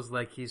Cable is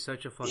like he's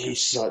such a fucking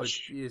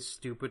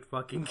stupid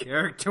fucking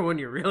character when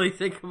you really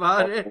think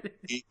about it.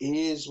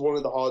 He is one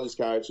of the hardest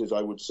characters,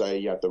 I would say.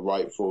 You have to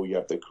write for, you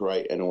have to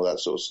create, and all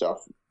that sort of stuff.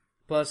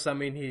 Plus, I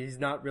mean, he's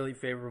not really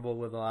favorable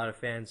with a lot of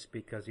fans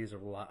because he's a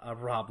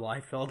Rob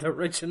Liefeld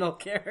original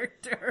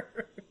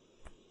character.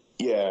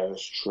 Yeah,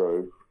 that's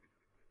true.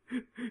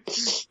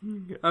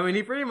 I mean,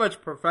 he pretty much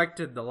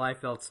perfected the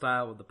Liefeld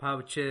style with the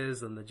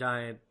pouches and the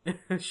giant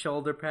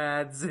shoulder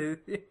pads,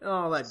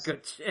 all that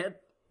good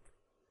shit.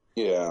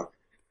 Yeah.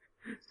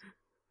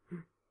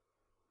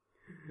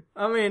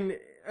 I mean,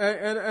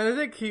 and I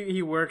think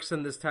he works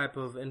in this type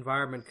of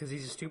environment because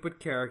he's a stupid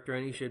character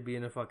and he should be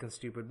in a fucking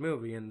stupid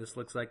movie, and this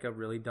looks like a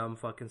really dumb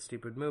fucking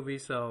stupid movie,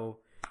 so,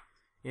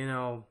 you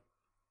know,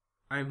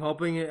 I'm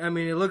hoping it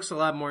looks a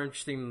lot more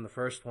interesting than the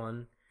first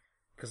one.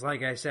 Because,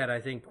 like I said,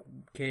 I think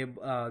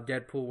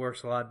Deadpool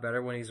works a lot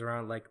better when he's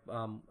around like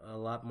a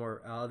lot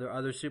more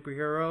other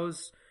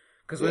superheroes.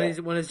 Because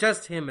when it's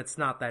just him, it's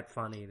not that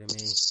funny to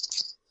me.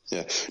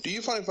 Yeah. Do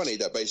you find it funny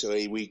that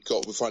basically we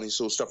finally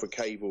saw stuff with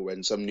Cable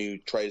and some new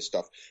trade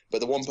stuff,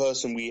 but the one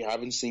person we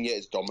haven't seen yet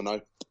is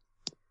Domino?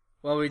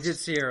 Well, we did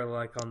see her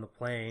like on the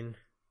plane.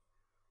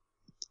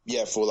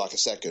 Yeah, for like a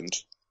second,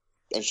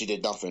 and she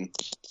did nothing.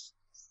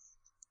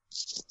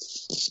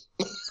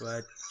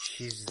 But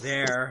she's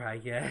there, I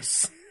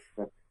guess.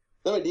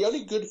 No, the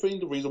only good thing,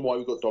 the reason why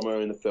we got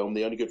Domino in the film,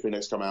 the only good thing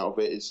that's come out of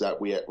it is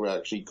that we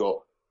actually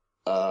got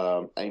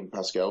Amy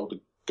Pascal to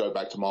go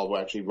back to Marvel,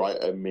 actually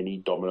write a mini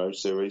Domino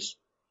series.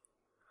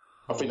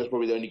 I think that's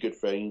probably the only good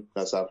thing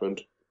that's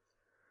happened,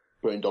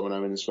 putting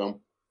Domino in this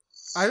film.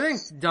 I think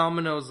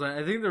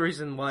the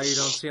reason why you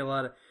don't see a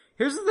lot of...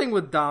 Here's the thing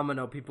with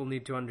Domino people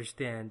need to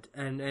understand,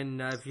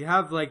 and if you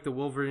have, like, the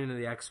Wolverine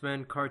and the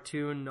X-Men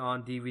cartoon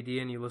on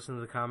DVD and you listen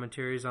to the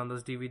commentaries on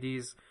those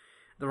DVDs,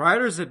 the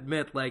writers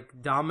admit,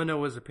 like, Domino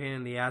was a pain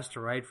in the ass to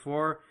write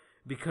for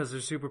because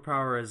their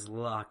superpower is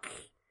luck.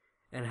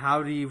 And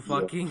how do you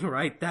fucking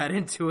write that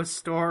into a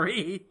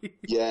story?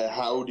 Yeah,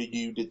 how do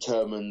you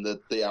determine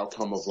the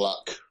outcome of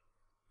luck?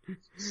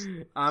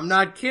 I'm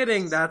not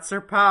kidding, that's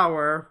her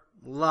power.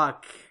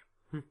 Luck.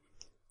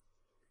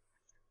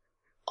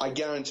 I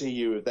guarantee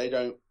you, if they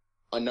don't,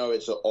 I know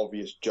it's an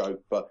obvious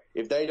joke, but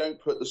if they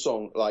don't put the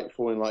song, like,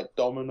 falling like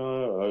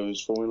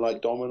dominoes, I'm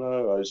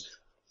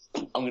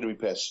going to be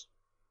pissed.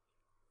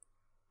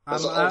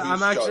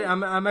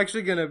 I'm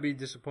actually gonna be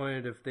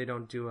disappointed if they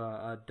don't do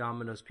a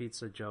Domino's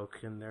pizza joke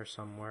in there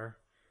somewhere,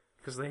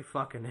 because they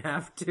fucking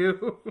have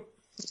to.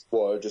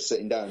 Well, just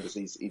sitting down, just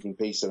eating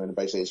pizza, and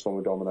basically it's from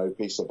a Domino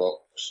pizza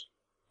box.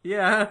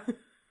 Yeah.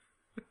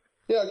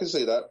 Yeah, I can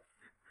see that.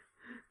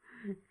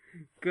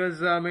 Because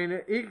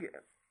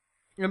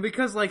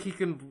because like he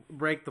can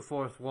break the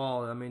fourth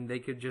wall. I mean, he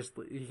could just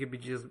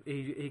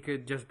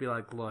be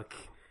like, look,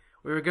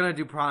 we were gonna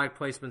do product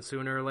placement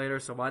sooner or later,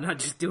 so why not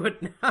just do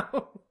it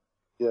now?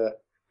 Yeah.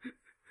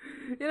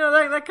 You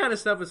know, that kind of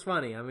stuff is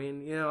funny. I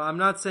mean, you know, I'm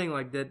not saying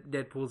like that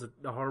Deadpool's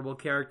a horrible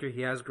character.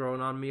 He has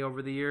grown on me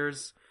over the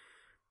years.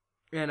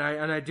 And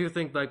I do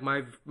think like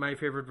my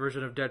favorite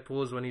version of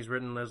Deadpool is when he's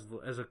written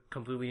as a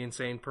completely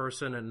insane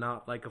person and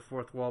not like a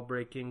fourth wall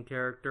breaking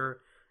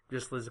character,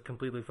 just as a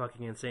completely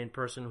fucking insane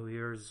person who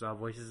hears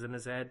voices in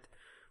his head.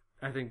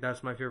 I think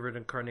that's my favorite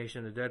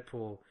incarnation of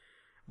Deadpool.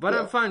 But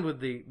I'm fine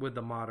with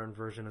the modern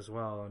version as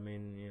well. I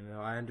mean, you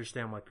know, I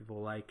understand why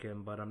people like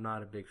him, but I'm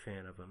not a big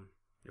fan of him.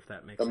 If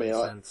that makes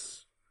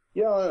sense.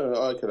 Yeah,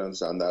 I can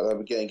understand that.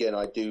 Again,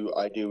 I do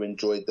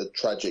enjoy the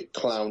tragic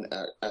clown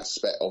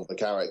aspect of the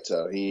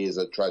character. He is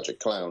a tragic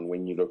clown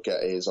when you look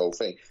at his whole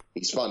thing.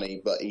 He's funny,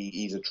 but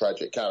he's a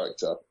tragic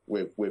character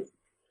with a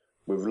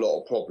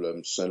lot of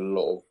problems and a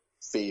lot of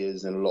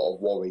fears and a lot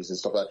of worries and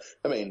stuff like that.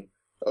 I mean,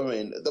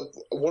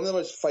 one of the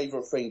most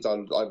favourite things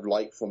I've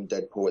liked from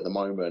Deadpool at the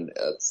moment,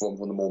 from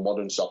the more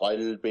modern stuff,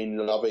 I've been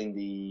loving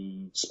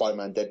the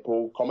Spider-Man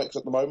Deadpool comics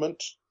at the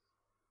moment.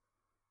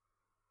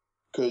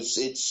 Because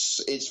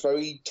it's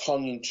very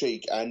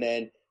tongue-in-cheek, and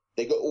then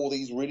they got all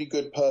these really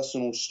good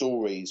personal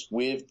stories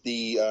with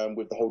the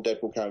whole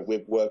Deadpool character,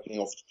 with working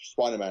off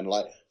Spider-Man,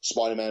 like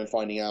Spider-Man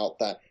finding out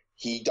that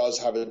he does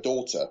have a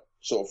daughter,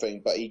 sort of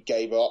thing, but he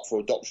gave her up for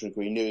adoption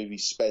because he knew if he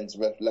spends the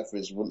rest of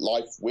his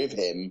life with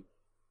him,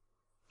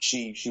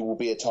 she will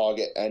be a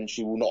target and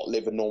she will not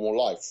live a normal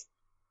life.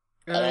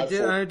 And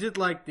I did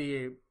like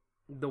the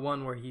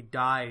one where he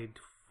died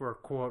for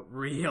quote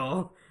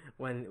real.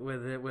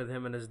 With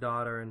him and his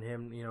daughter and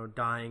him, you know,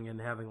 dying and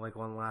having like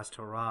one last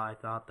hurrah, I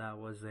thought that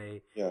was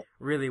a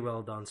really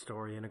well done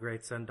story and a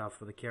great send off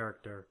for the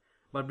character.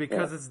 But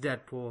because it's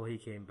Deadpool, he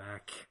came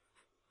back.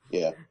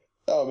 Yeah.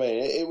 Oh man,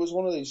 it was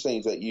one of these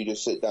things that you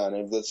just sit down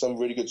and there's some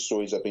really good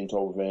stories that have been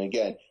told of him. And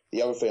again,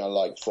 the other thing I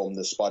liked from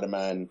the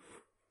Spider-Man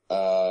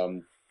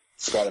Deadpool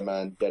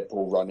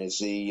run is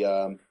they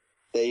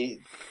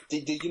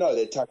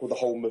tackled the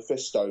whole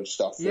Mephisto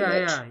stuff.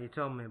 Yeah, you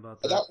told me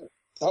about that.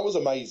 That was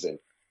amazing.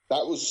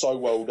 That was so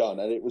well done,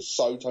 and it was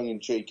so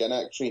tongue-in-cheek, and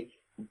actually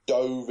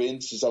dove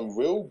into some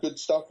real good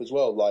stuff as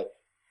well,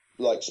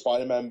 like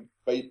Spider-Man,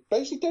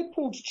 basically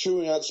Deadpool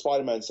chewing out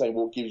Spider-Man, saying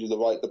what gives you the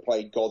right to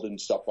play God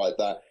and stuff like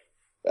that.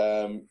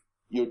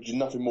 You're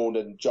nothing more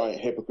than a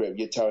giant hypocrite.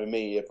 You're telling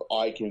me if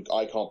I can't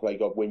play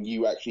God when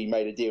you actually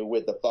made a deal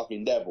with the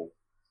fucking devil.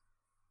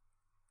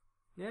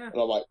 Yeah.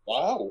 And I'm like,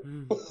 wow.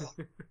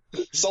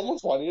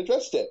 Someone's finally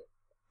addressed it.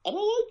 And I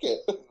like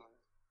it.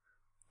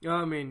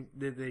 I mean,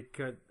 they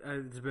could.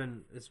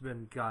 It's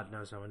been God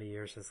knows how many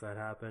years since that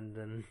happened,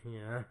 and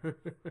yeah.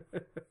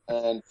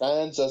 And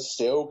fans are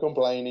still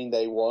complaining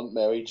they want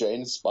Mary Jane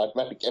and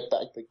Spider-Man to get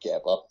back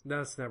together.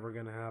 That's never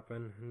gonna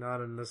happen.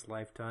 Not in this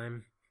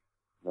lifetime.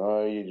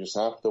 No, you just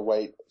have to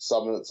wait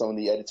some of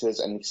the editors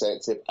and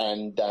executive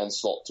and Dan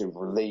Slott to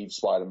relieve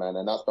Spider-Man,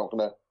 and that's not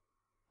gonna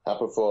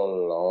happen for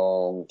a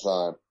long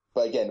time.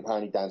 But again,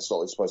 apparently Dan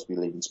Slott is supposed to be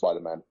leaving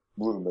Spider-Man,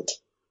 rumored.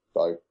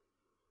 So.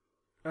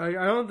 I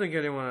don't think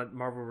anyone at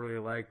Marvel really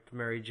liked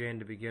Mary Jane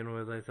to begin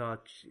with.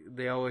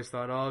 They always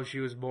thought, oh, she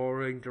was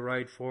boring to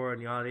write for,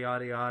 and yada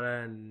yada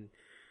yada, and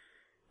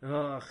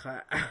ugh,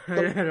 I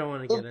don't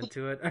want to get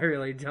into it. I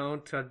really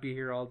don't. I'd be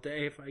here all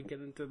day if I get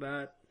into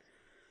that.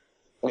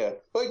 Yeah,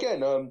 but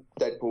again,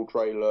 Deadpool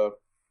trailer,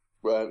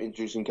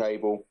 introducing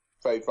Cable,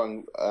 very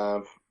fun,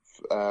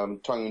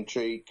 tongue in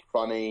cheek,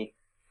 funny.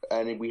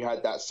 And we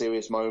had that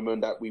serious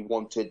moment that we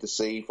wanted to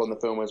see from the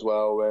film as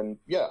well. And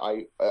yeah,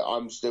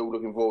 I'm still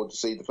looking forward to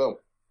see the film.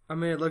 I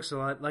mean, it looks a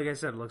lot, like I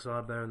said, it looks a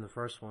lot better than the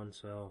first one.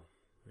 So,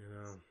 you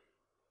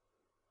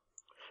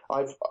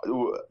know,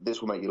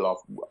 this will make you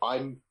laugh. When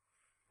I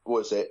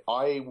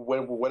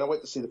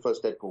went to see the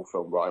first Deadpool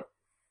film, right?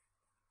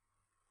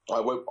 I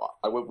went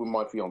with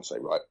my fiance,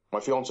 right? My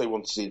fiance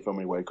wanted to see the film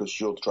anyway because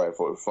she saw the trailer,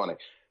 thought it was funny.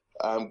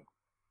 I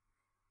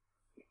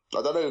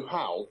don't know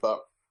how,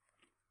 but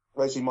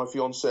basically my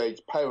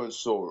fiance's parents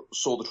saw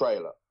the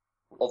trailer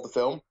of the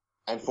film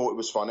and thought it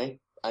was funny,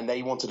 and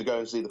they wanted to go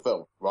and see the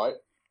film, right?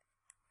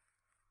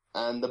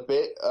 And the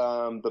bit,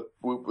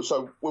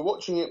 so we're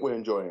watching it, we're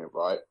enjoying it,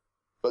 right?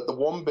 But the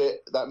one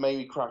bit that made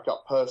me crack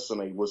up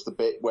personally was the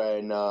bit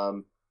when,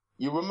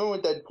 you remember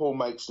when Deadpool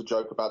makes the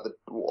joke about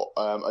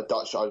a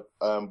Dutch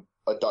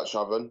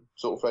oven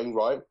sort of thing,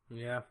 right?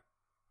 Yeah.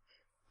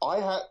 I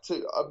had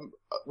to,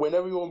 when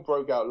everyone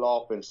broke out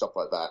laughing and stuff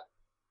like that,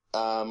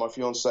 my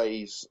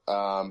fiance's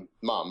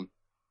mum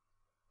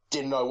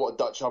didn't know what a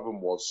Dutch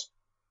oven was.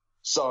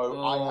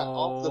 So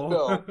after the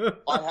film,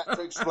 I had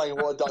to explain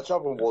what a Dutch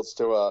oven was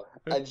to her,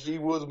 and she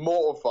was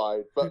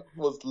mortified, but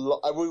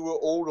and we were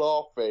all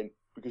laughing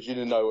because she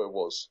didn't know what it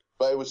was.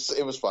 But it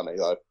was funny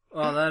though.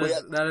 Oh,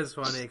 that is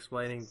funny,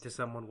 explaining to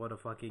someone what a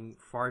fucking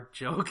fart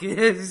joke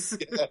is.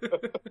 Yeah.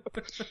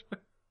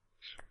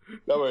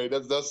 No worry,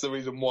 that's the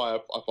reason why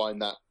I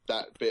find that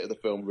bit of the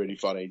film really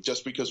funny,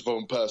 just because of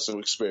my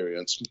personal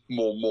experience,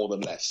 more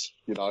than less,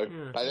 you know.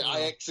 Yeah.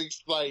 I actually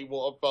explained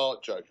what a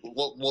fart joke,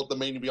 what the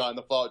meaning behind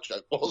the fart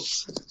joke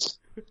was.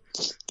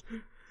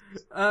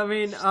 I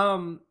mean,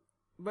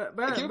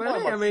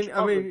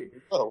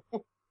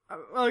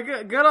 well,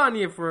 good on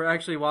you for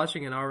actually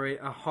watching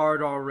a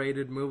hard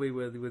R-rated movie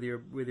with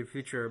your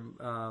future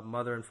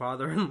mother and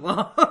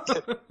father-in-law.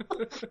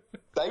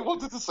 They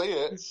wanted to see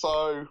it,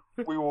 so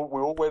we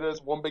all went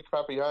as one big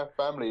happy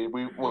family.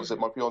 My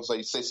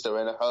fiance's sister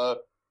and her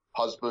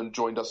husband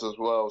joined us as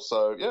well.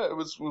 So yeah, it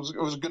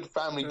was a good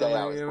family day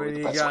out.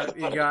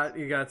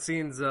 You got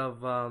scenes of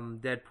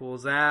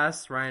Deadpool's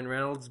ass, Ryan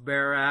Reynolds'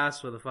 bare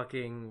ass with a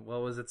fucking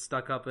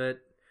stuck up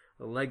it.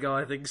 The Lego,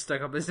 I think,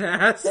 stuck up his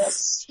ass.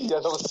 Yes, yeah,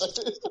 that was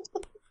it.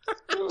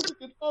 It was a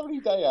good family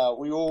day out.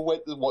 We all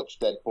went to watch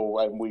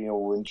Deadpool, and we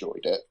all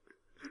enjoyed it.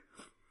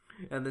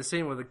 And the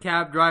scene with the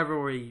cab driver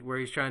where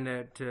he's trying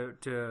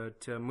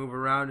to move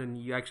around, and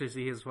you actually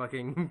see his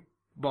fucking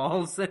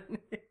balls.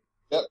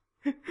 Yep.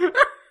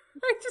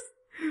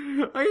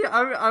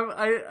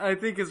 I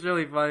think it's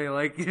really funny,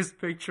 like, just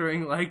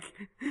picturing, like,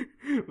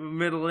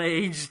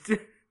 middle-aged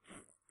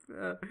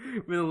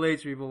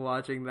people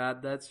watching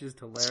that. That's just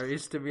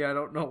hilarious to me. I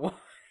don't know why.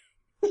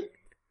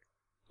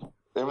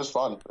 It was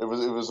fun. It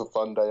was a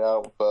fun day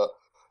out, but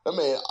I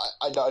mean,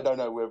 I don't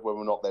know whether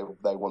or not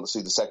they want to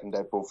see the second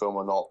Deadpool film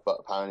or not, but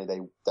apparently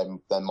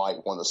they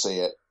might want to see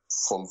it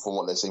from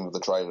what they've seen with the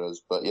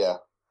trailers. But yeah,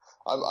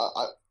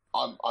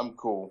 I'm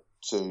cool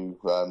to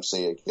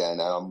see it again,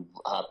 and I'm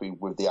happy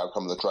with the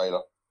outcome of the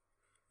trailer.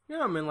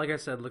 Yeah, I mean, like I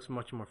said, it looks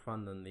much more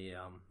fun than the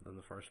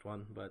first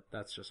one, but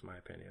that's just my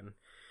opinion.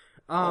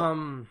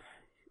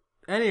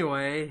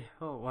 Anyway,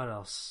 what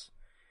else?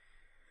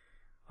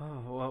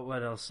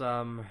 What else?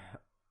 The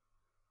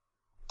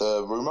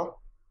rumor.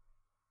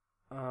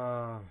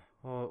 I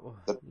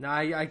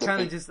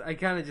kind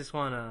of just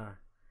wanna.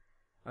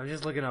 I'm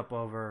just looking up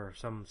over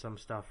some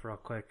stuff real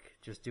quick,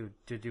 just to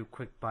do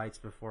quick bites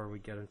before we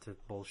get into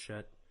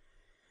bullshit.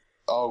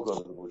 Oh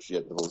god, the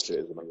bullshit! The bullshit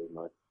is another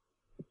night.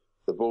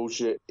 The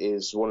bullshit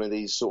is one of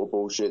these sort of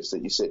bullshits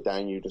that you sit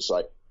down, you just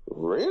like,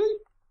 really?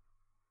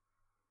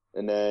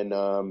 And then,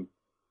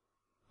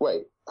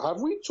 wait, have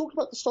we talked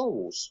about the Star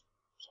Wars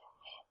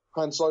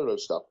Han Solo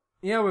stuff?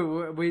 Yeah,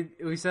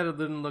 we said it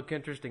didn't look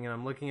interesting, and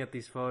I'm looking at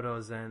these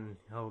photos, and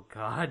oh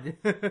god.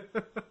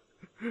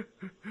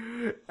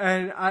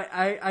 And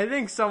I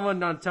think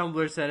someone on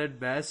Tumblr said it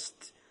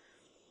best.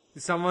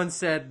 Someone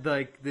said,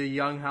 like, the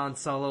young Han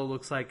Solo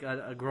looks like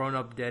a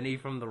grown-up Denny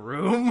from The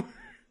Room.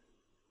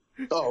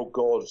 Oh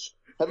god.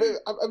 Have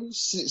you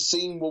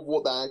seen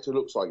what that actor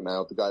looks like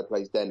now, the guy who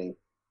plays Denny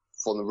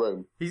from The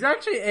Room? He's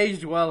actually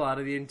aged well out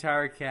of the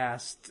entire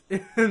cast.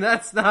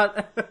 That's not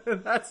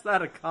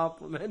a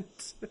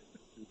compliment.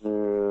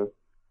 Could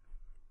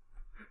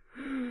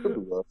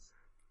be worse.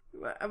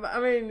 I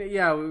mean,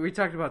 yeah, we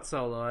talked about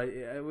Solo.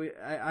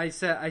 I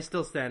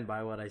still stand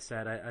by what I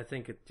said. I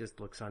think it just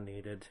looks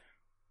unneeded.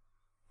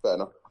 Fair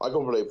enough. I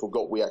completely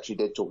forgot we actually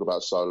did talk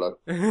about Solo.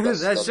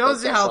 That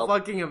shows you how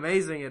fucking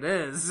amazing it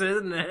is,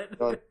 isn't it?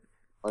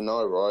 I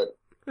know, right?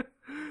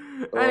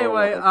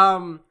 Anyway,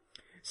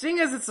 seeing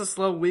as it's a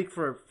slow week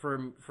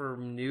for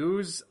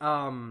news,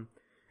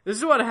 this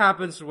is what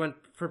happens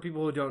for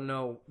people who don't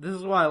know. This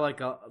is why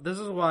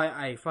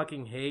I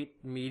fucking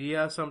hate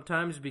media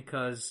sometimes,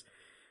 because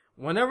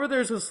whenever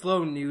there's a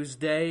slow news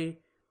day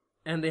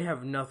and they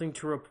have nothing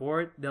to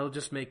report, they'll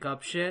just make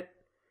up shit.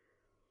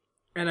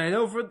 And I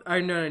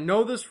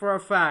know this for a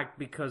fact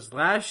because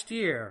last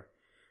year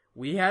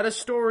we had a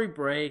story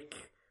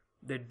break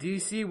that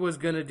DC was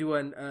gonna do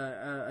a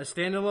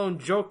standalone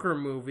Joker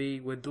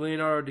movie with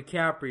Leonardo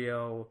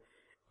DiCaprio,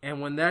 and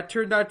when that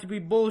turned out to be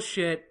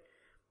bullshit,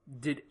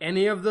 did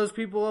any of those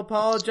people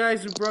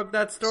apologize who broke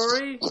that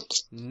story?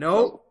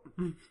 Nope.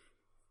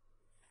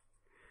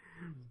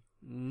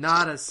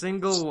 Not a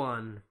single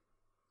one.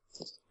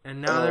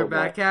 And now they're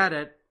back at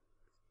it.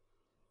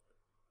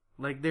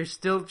 Like, they're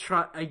still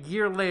a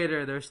year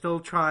later, they're still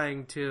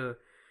trying to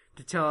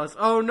tell us,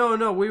 oh,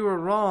 no, we were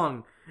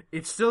wrong.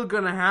 It's still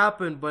gonna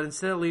happen, but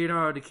instead of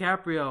Leonardo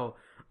DiCaprio,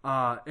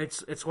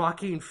 it's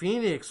Joaquin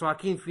Phoenix.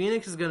 Joaquin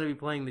Phoenix is gonna be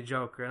playing the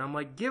Joker. And I'm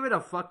like, give it a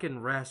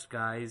fucking rest,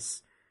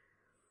 guys.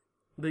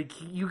 Like,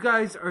 you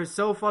guys are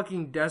so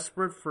fucking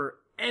desperate for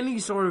any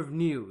sort of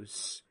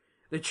news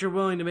that you're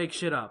willing to make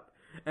shit up.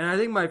 And I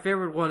think my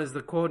favorite one is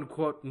the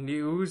quote-unquote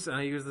news, and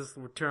I use this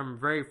term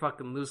very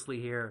fucking loosely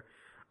here,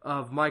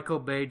 of Michael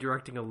Bay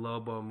directing a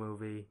Lobo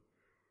movie.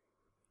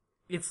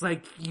 It's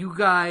like, you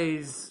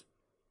guys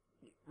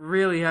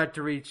really had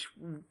to reach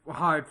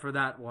hard for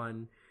that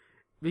one.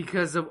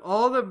 Because of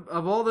all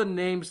the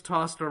names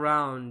tossed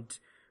around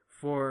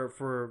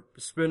for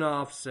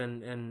spin-offs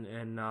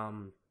and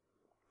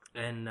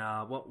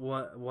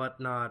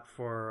whatnot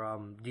for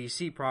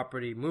DC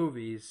property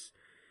movies,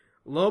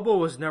 Lobo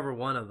was never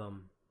one of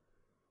them.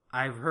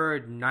 I've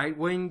heard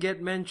Nightwing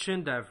get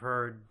mentioned, I've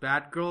heard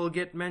Batgirl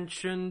get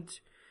mentioned,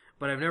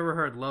 but I've never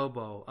heard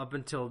Lobo up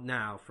until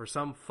now for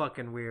some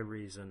fucking weird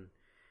reason.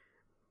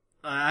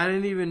 I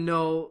didn't even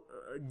know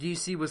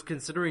DC was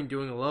considering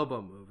doing a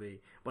Lobo movie,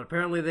 but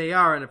apparently they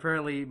are, and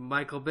apparently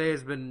Michael Bay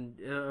has been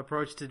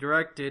approached to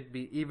direct it,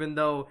 even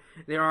though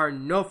there are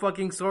no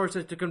fucking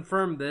sources to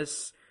confirm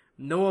this.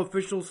 No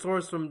official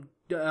source from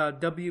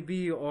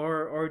WB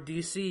or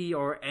DC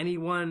or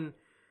anyone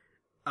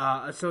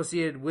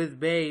associated with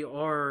Bay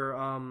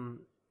or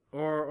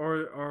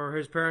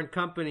his parent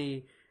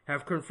company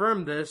have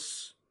confirmed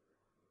this,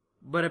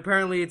 but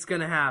apparently it's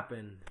gonna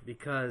happen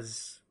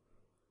because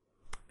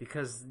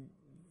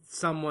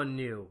someone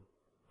knew,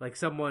 like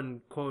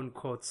someone quote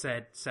unquote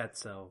said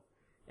so,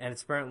 and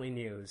it's apparently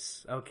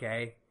news.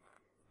 Okay,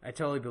 I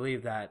totally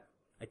believe that.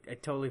 I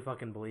totally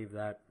fucking believe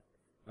that.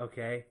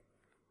 Okay.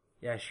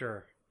 Yeah,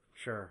 sure.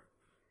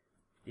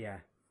 Yeah.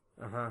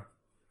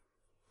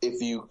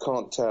 If you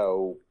can't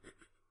tell,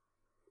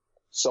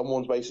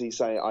 someone's basically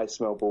saying, I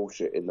smell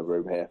bullshit in the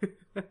room here.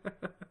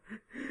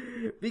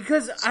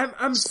 Because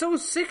I'm so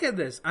sick of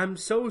this. I'm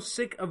so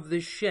sick of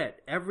this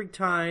shit. Every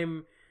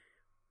time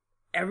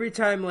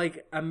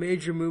like a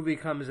major movie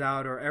comes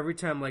out, or every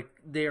time like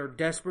they are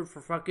desperate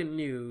for fucking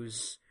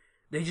news,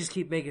 they just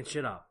keep making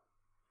shit up.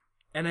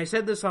 And I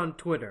said this on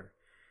Twitter.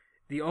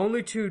 The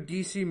only two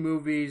DC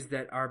movies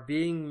that are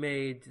being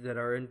made that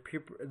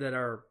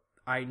are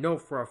I know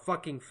for a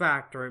fucking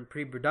fact are in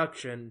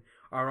pre-production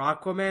are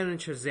Aquaman and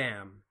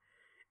Shazam.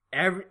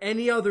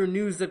 Any other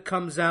news that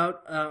comes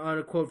out on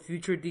a quote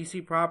future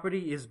DC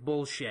property is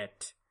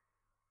bullshit.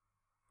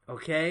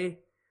 Okay?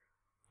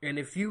 And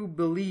if you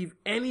believe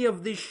any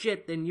of this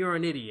shit, then you're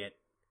an idiot.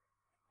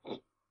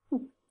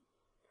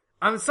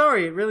 I'm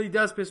sorry, it really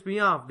does piss me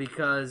off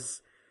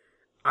because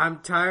I'm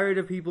tired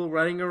of people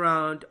running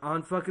around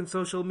on fucking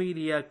social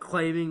media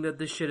claiming that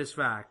this shit is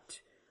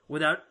fact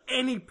without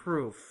any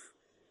proof.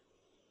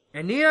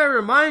 And need I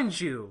remind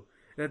you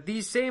that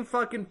these same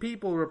fucking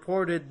people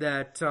reported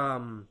that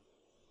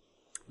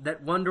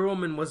that Wonder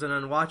Woman was an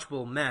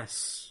unwatchable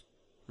mess.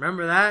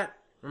 Remember that?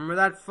 Remember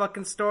that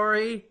fucking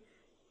story?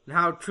 And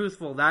how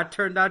truthful that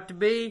turned out to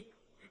be?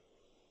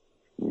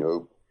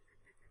 Nope.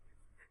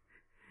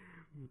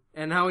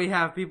 And how we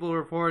have people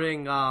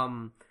reporting,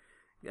 what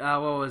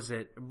was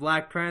it?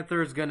 Black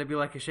Panther is gonna be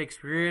like a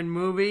Shakespearean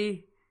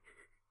movie?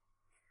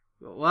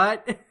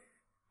 What?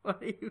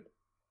 What are you...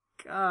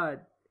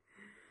 God.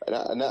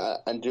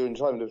 And during the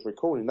time of this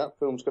recording, that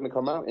film's going to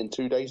come out in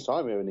 2 days'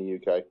 time here in the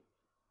UK.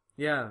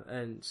 Yeah,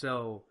 and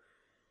so,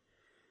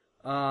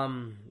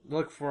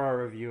 look for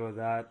our review of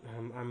that.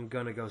 I'm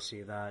going to go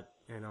see that,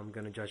 and I'm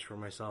going to judge for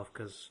myself,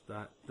 because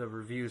the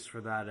reviews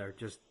for that are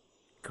just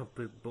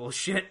complete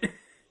bullshit,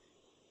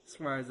 as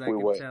far as I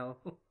can tell.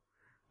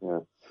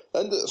 Yeah.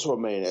 And that's what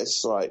I mean.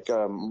 It's like,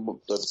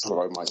 that's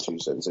probably my 2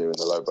 cents here in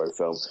the Lobo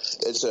film.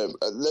 It's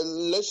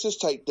let's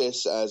just take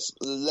this as,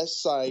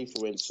 let's say,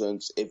 for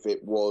instance, if it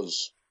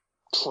was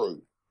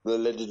true.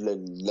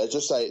 Let's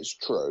just say it's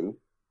true.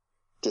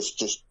 Just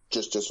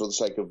for the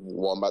sake of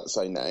what I'm about to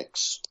say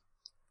next.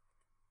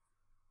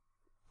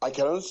 I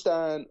can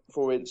understand,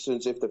 for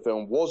instance, if the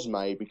film was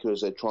made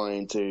because they're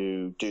trying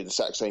to do the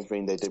exact same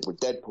thing they did with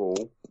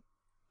Deadpool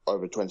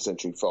over 20th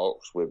Century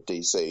Fox with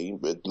DC,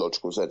 with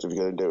logical sense, if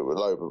you're going to do it with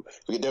Lobo.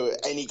 If you can do it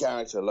with any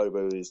character,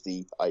 Lobo is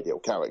the ideal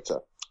character.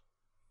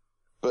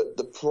 But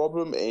the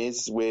problem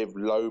is with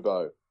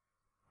Lobo.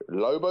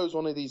 Lobo's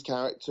one of these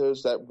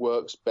characters that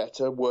works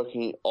better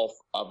working off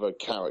other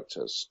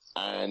characters.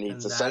 And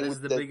it's the same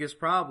with the biggest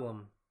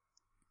problem.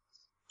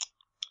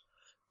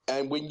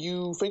 And when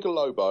you think of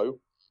Lobo,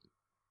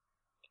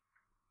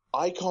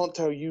 I can't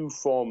tell you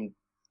from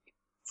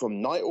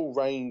Night or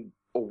Rain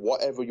or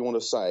whatever you want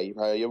to say,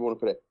 however you want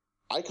to put it,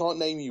 I can't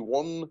name you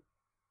one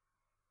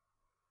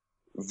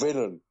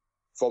villain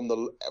from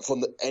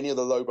any of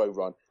the Lobo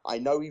run. I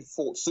know he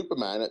fought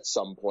Superman at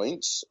some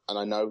points, and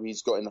I know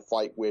he's got in a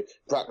fight with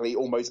practically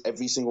almost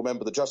every single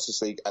member of the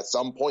Justice League at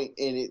some point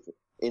in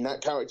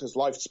that character's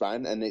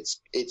lifespan and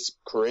its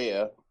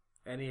career.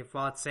 And he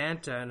fought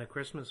Santa in a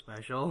Christmas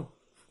special.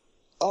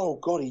 Oh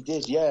God, he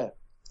did, yeah.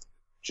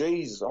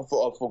 Jesus, I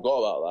forgot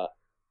about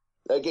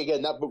that.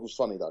 Again, that book was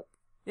funny though.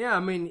 Yeah,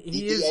 I mean,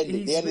 The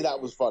ending of that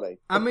was funny.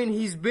 I mean,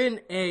 he's been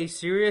a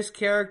serious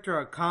character,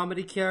 a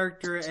comedy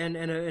character, and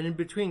an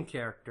in-between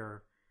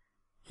character.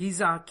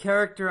 He's a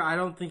character I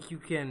don't think you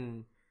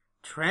can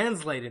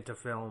translate into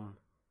film.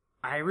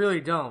 I really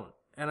don't.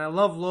 And I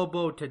love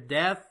Lobo to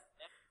death.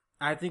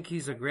 I think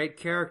he's a great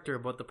character,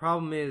 but the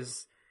problem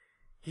is,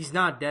 he's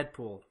not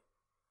Deadpool.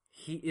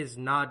 He is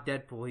not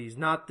Deadpool. He's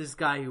not this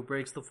guy who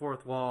breaks the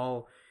fourth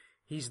wall.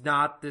 He's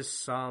not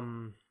this,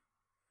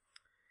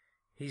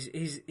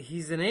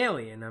 He's an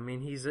alien. I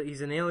mean, he's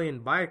an alien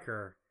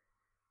biker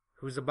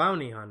who's a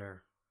bounty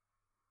hunter.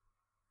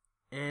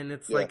 And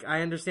it's like,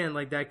 I understand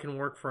like that can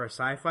work for a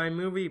sci-fi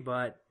movie,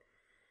 but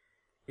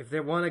if they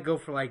want to go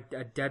for like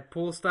a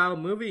Deadpool style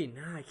movie,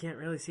 nah, I can't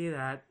really see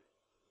that.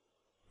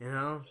 You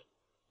know?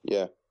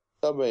 Yeah.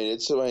 I mean,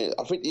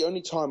 I think the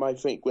only time I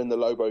think when the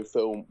Lobo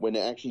film, when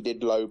it actually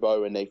did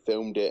Lobo and they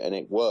filmed it and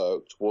it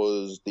worked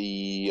was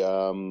the,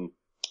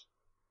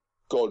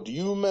 God, do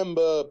you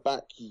remember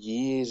back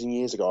years and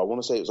years ago? I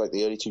want to say it was like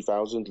the early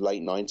 2000s,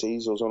 late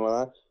 90s or something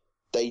like that.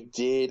 They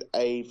did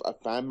a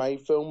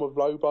fan-made film of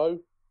Lobo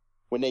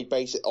when they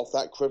based it off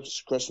that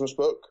Christmas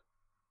book.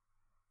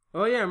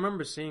 Oh yeah, I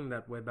remember seeing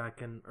that way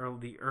back in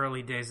the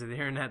early days of the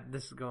internet.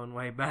 This is going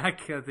way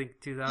back, I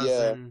think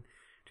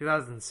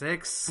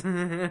 2006.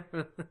 I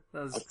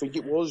think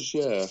it was,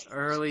 yeah.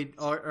 Early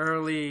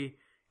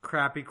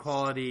crappy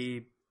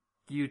quality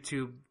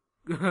YouTube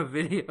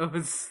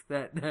videos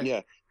that.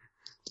 Yeah.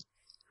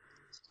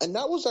 And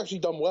that was actually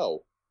done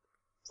well.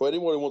 For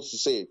anyone who wants to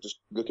see it, just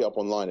look it up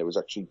online. It was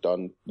actually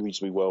done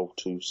reasonably well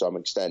to some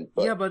extent.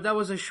 But yeah, but that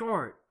was a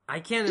short. I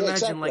can't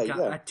imagine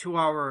a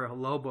 2-hour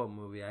Lobo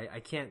movie. I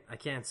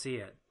can't see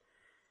it.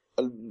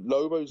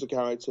 Lobo's a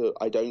character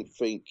I don't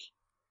think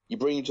you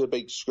bring him to the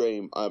big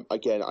screen.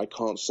 Again, I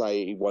can't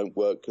say it won't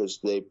work because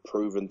they've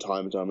proven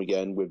time and time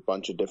again with a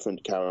bunch of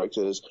different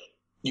characters.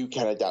 You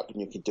can adapt and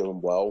you can do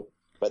them well.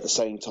 But at the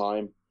same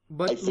time,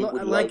 but I think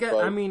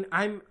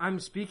I'm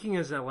speaking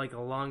as a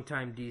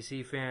longtime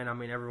DC fan. I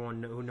mean,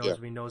 everyone who knows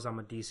me knows I'm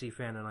a DC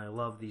fan, and I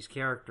love these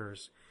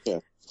characters. Yeah.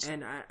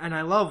 And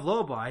I love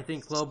Lobo. I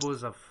think Lobo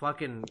is a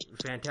fucking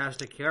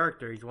fantastic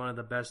character. He's one of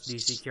the best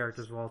DC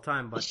characters of all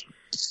time. But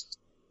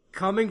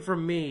coming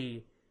from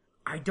me,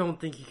 I don't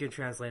think he can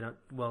translate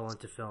well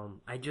into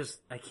film. I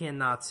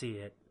cannot see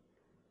it.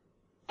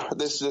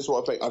 This is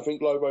what I think. I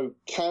think Lobo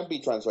can be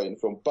translated in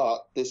film,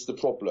 but this is the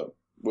problem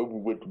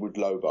with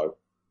Lobo.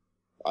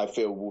 I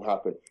feel will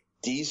happen.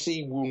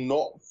 DC will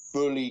not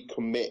fully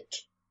commit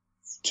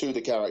to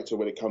the character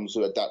when it comes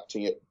to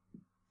adapting it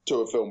to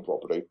a film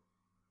property.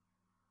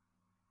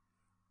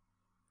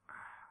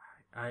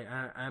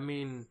 I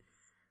mean,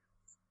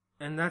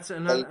 and that's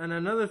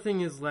another thing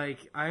is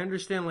like I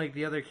understand like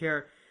the other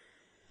character.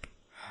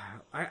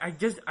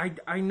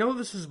 I know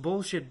this is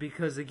bullshit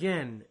because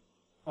again,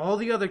 all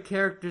the other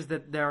characters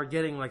that are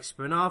getting like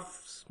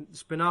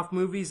spin-off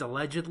movies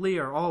allegedly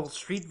are all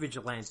street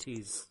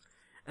vigilantes.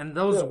 And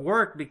those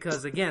work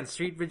because, again,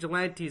 street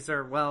vigilantes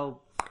are,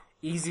 well,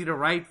 easy to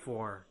write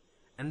for.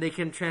 And they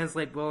can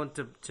translate well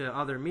into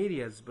other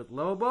medias. But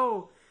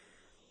Lobo,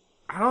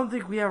 I don't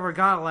think we ever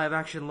got a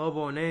live-action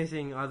Lobo in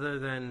anything other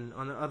than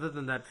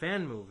that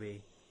fan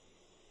movie.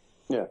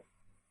 Yeah.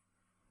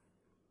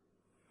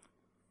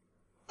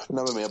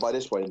 No, I mean, by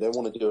this point, if they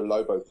want to do a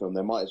Lobo film,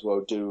 they might as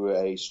well do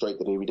a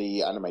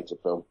straight-to-DVD animated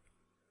film.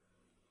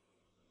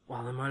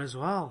 Well, they might as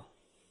well.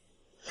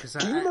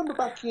 Do you remember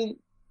back in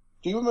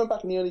the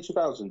early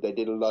 2000s, they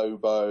did a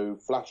Lobo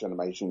Flash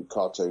animation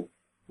cartoon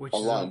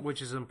online? Which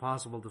is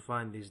impossible to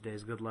find these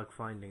days. Good luck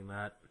finding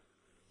that.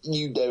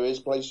 There is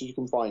places you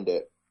can find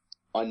it.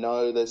 I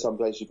know there's some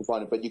places you can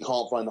find it, but you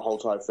can't find the whole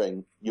entire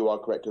thing. You are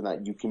correct in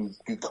that. You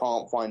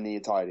can't find the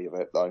entirety of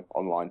it, though,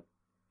 online.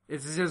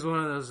 It's just one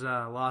of those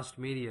lost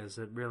medias.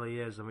 It really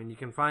is. I mean, you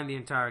can find the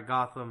entire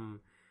Gotham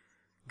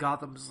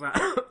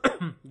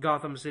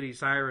City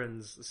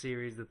Sirens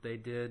series that they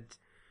did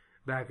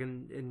back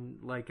in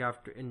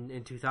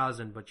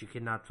 2000, but you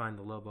cannot find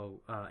the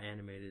Lobo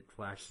animated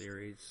Flash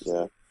series.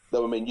 Yeah.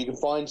 No, I mean, you can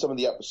find some of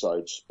the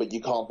episodes, but you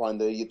can't find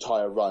the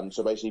entire run.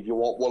 So basically, if you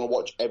want to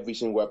watch every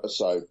single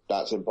episode,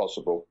 that's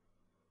impossible.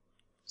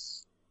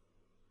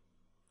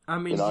 I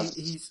mean,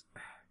 he's...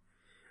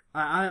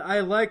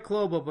 I like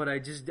Lobo, but I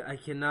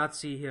cannot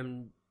see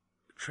him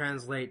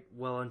translate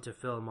well into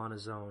film on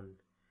his own.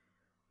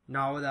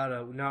 Not without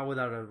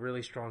a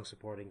really strong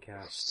supporting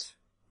cast.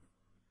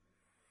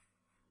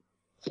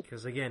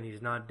 Because again,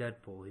 he's not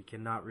Deadpool. He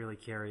cannot really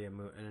carry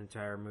an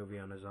entire movie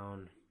on his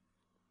own.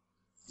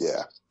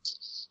 Yeah.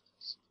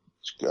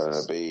 It's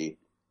gonna be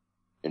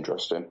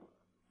interesting.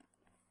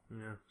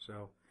 Yeah,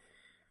 so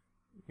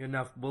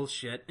enough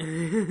bullshit.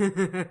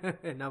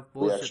 Enough bullshit.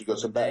 We actually got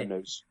some better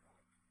news.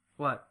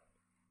 What?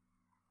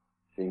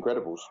 The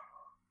Incredibles.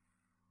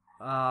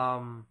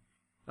 Oh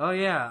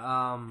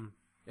yeah,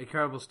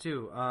 Incredibles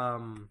 2.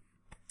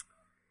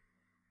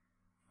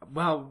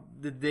 Well,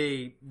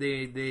 they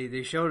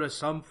showed us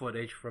some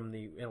footage from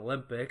the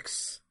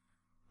Olympics.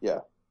 Yeah.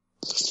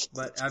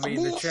 But I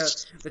mean,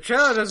 the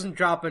trailer doesn't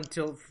drop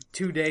until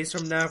 2 days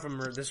from now from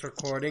this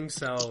recording,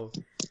 so.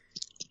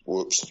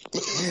 Whoops.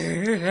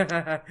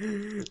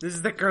 This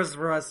is the curse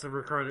for us of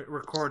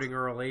recording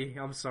early.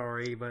 I'm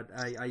sorry, but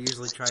I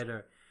usually try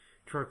to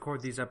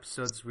record these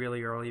episodes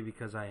really early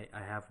because I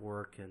have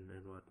work and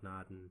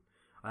whatnot, and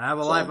I have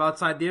a life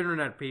outside the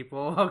internet,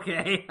 people.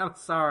 Okay, I'm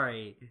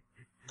sorry.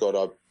 God,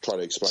 I tried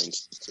to explain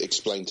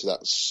to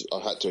that. I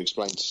had to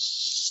explain that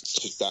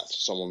to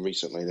someone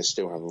recently, and they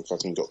still haven't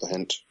fucking got the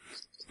hint.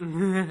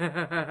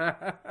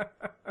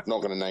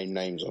 Not going to name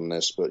names on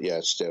this, but yeah,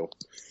 still.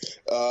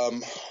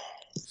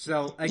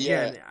 So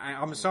again, yeah.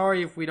 I'm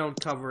sorry if we don't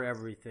cover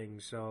everything.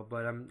 So,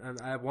 but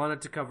I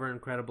wanted to cover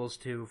Incredibles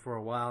 2 for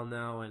a while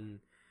now, and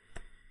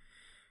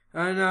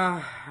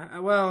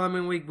well, I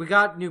mean, we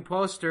got new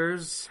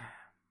posters.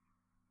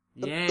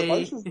 Yay! The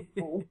posters look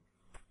cool.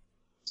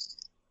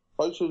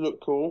 Posters look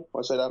cool.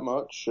 I say that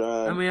much.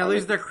 I mean, at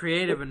least they're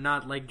creative and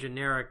not like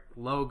generic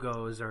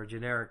logos or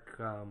generic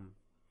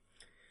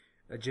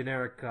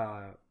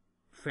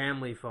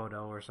family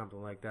photo or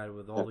something like that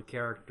with all the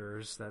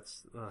characters.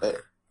 That's.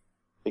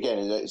 Again,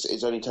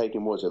 it's only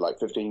taken, what is it, like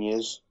 15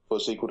 years for a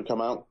sequel to come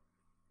out?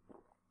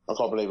 I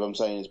can't believe I'm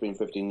saying it's been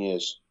 15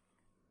 years.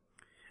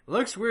 It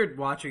looks weird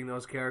watching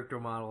those character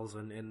models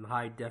in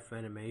high def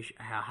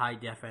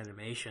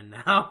animation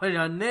now,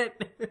 doesn't it?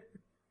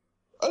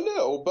 A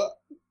little, but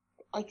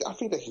I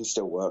think they can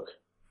still work.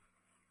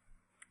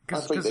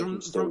 Because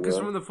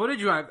from the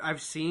footage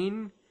I've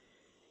seen,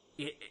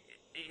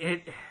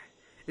 it's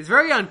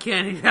very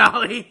uncanny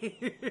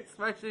valley,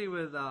 especially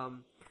with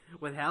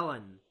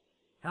Helen.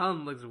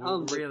 Helen looks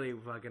really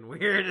fucking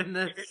weird in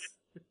this.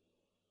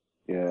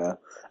 Yeah.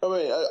 I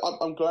mean,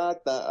 I'm glad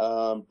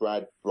that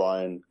Brad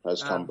Bryan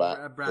has come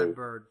back. Brad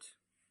Bird.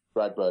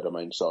 Brad Bird, I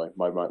mean, sorry,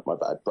 my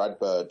bad. Brad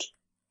Bird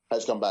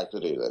has come back to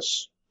do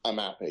this. I'm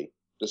happy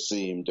to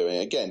see him doing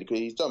it again, because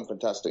he's done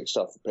fantastic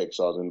stuff for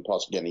Pixar in the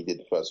past. Again, he did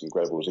the first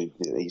Incredibles.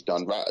 He's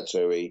done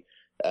Ratatouille,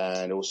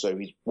 and also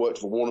he's worked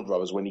for Warner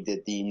Brothers when he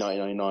did the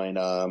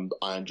 1999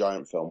 Iron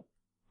Giant film,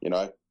 you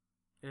know?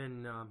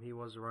 And he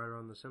was a writer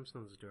on The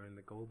Simpsons during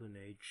the Golden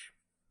Age.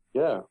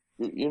 Yeah,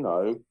 you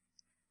know,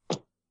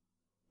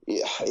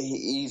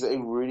 he's a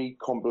really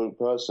competent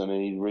person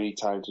and he's a really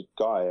talented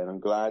guy. And I'm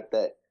glad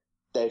that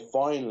they're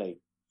finally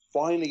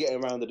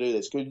getting around to do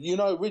this. Because, you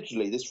know,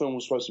 originally this film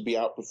was supposed to be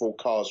out before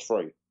Cars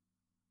 3.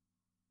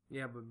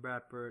 Yeah, but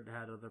Brad Bird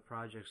had other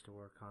projects to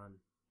work on.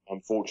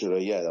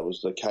 Unfortunately, yeah, that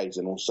was the case.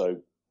 And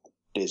also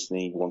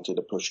Disney wanted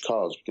to push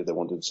Cars because they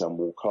wanted to sell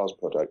more Cars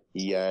product.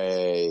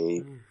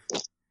 Yay.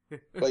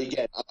 But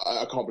again,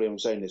 I can't believe I'm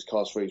saying this.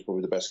 Cars 3 is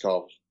probably the best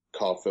car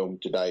film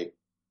to date.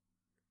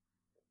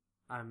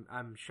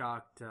 I'm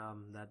shocked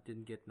that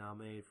didn't get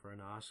nominated for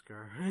an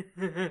Oscar.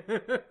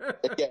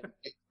 Again,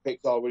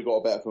 Pixar already got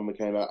a better film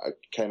that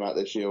came out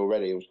this year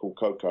already. It was called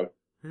Coco.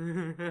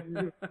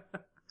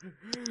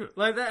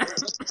 Like that.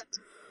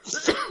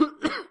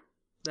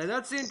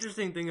 That's the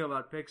interesting thing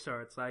about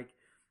Pixar. It's like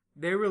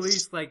they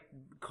released like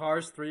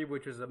Cars 3,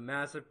 which is a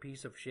massive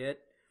piece of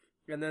shit.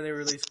 And then they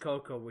released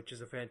Coco, which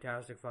is a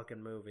fantastic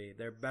fucking movie.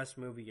 Their best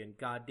movie in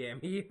goddamn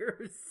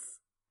years.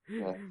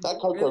 Yeah, that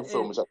Coco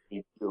film is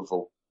actually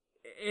beautiful.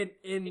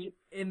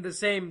 In the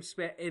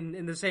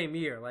same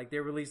year, like they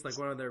released like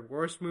one of their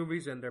worst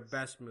movies and their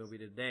best movie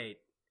to date.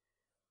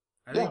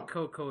 I think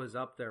Coco is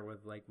up there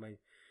with like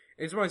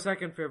it's my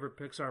second favorite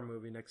Pixar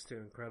movie next to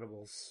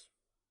Incredibles.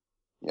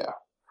 Yeah,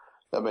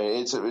 I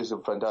mean it's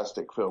a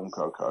fantastic film,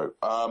 Coco.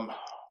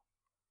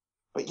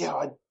 But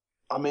yeah,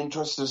 I'm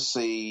interested to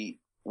see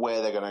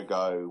where they're going to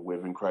go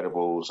with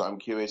Incredibles. I'm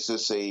curious to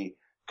see,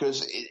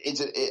 because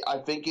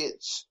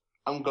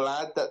I'm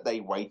glad that they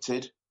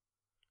waited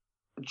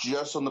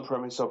just on the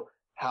premise of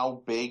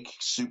how big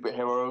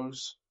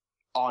superheroes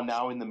are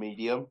now in the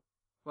medium.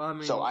 Well, I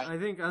mean, so I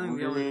think the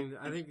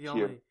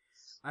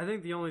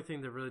only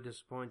thing that really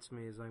disappoints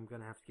me is I'm going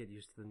to have to get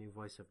used to the new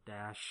voice of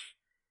Dash.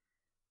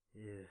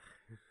 Yeah.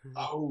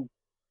 Oh,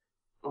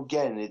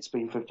 again, it's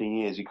been 15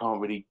 years. You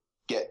can't really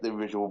get the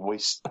original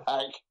voice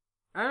back.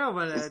 I know,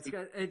 but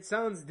it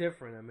sounds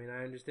different. I mean,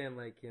 I understand,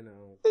 like, you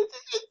know.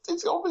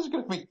 It's obviously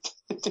going to be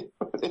different.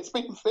 It's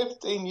been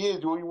 15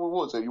 years. What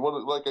was it? You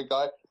want like a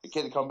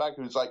kid to come back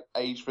who's like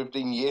aged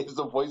 15 years,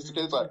 the voice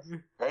again? It's like,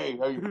 hey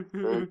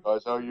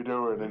guys, how you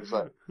doing? And it's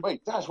like,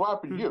 wait, Dash, what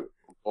happened to you?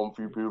 Gone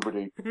through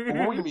puberty. What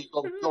do you mean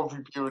gone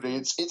through puberty?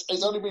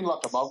 It's only been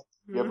like a month.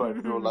 Yeah, but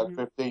it feels like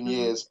 15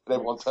 years. And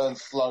everyone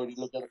turns slowly,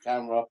 look at the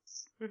camera.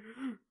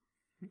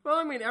 Well,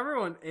 I mean,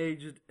 everyone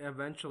aged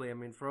eventually. I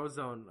mean,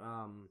 Frozone,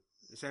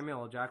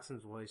 Samuel L.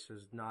 Jackson's voice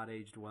has not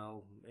aged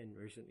well in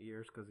recent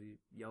years because he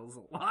yells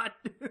a lot.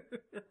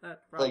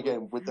 That probably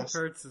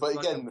hurts his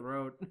fucking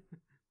throat.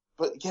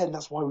 But again,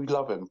 that's why we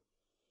love him.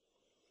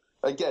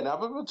 Again,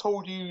 I've ever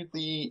told you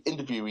the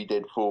interview he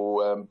did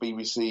for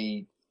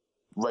BBC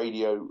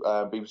Radio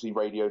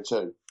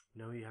 2?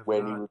 No, you have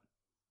not.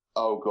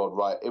 Oh God,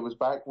 right. It was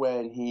back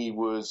when he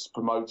was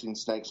promoting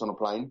Snakes on a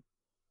Plane,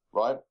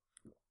 right?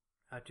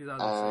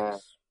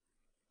 2006.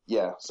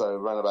 Yeah, so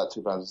around about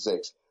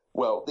 2006.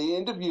 Well, the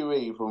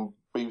interviewee from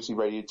BBC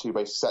Radio 2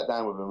 basically sat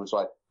down with him and was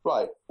like,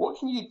 right, what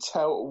can you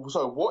tell?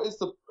 So what is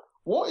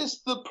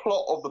the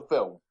plot of the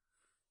film?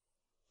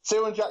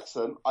 Samuel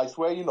Jackson, I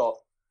swear you're not.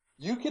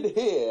 You could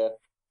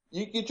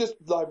just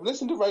like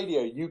listen to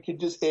radio. You could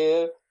just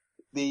hear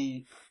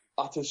the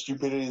utter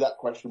stupidity that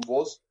question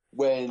was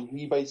when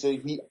he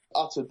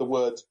uttered the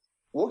words,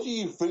 "What do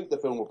you think the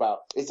film about?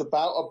 It's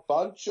about a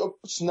bunch of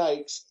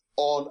snakes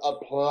on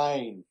a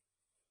plane."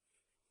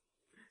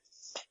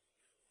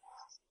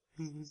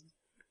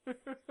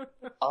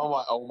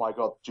 Oh my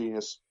God,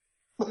 genius.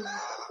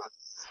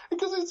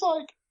 Because it's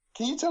like,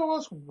 can you tell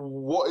us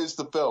what is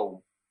the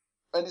film?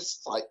 And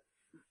it's like,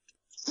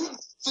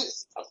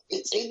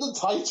 it's in the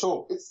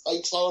title. It's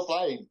Snakes on a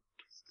Plane.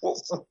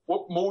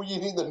 What more you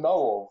need to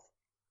know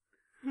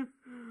of?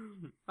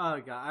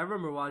 Oh God, I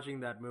remember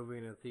watching that movie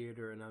in a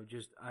theater, and I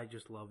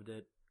just loved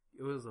it.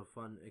 It was a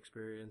fun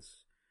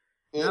experience.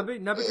 Not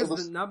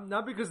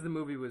because the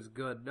movie was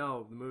good.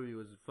 No, the movie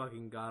was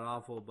fucking god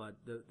awful. But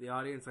the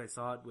audience I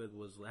saw it with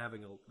was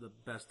having the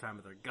best time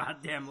of their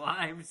goddamn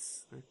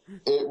lives.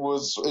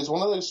 It's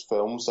one of those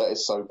films that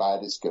is so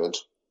bad it's good.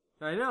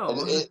 I know.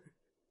 And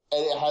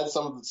it had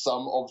some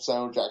of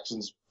Samuel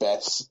Jackson's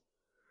best.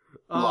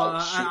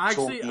 I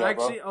actually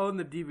own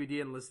the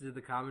DVD and listened to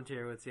the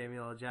commentary with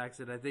Samuel L.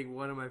 Jackson. I think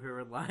one of my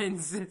favorite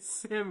lines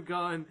is him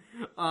going,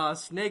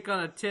 "Snake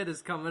on a tit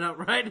is coming up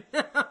right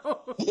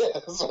now."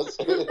 Yes,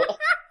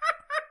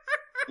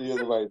 he is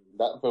amazing.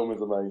 That film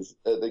is amazing.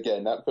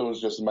 Again, that film is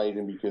just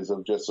amazing because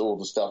of just all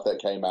the stuff that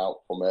came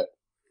out from it.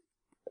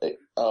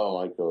 Oh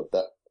my God!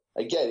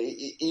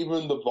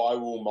 Even the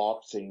viral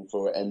marketing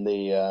for it and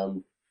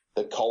the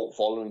cult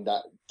following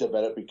that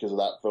developed because of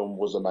that film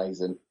was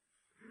amazing.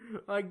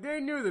 Like, they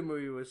knew the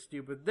movie was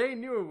stupid. They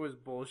knew it was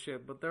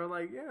bullshit, but they're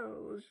like, yeah,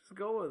 let's just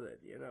go with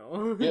it, you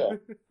know? Yeah.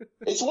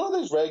 It's one of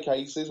those rare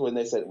cases when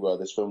they said, well,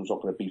 this film's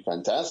not going to be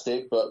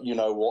fantastic, but you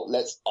know what?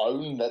 Let's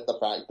own the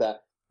fact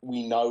that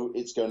we know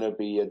it's going to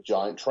be a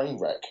giant train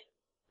wreck,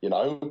 you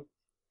know?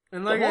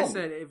 And like I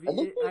said,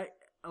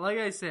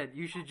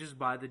 you should just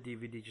buy the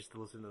DVD just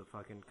to listen to the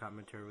fucking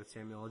commentary with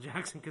Samuel L.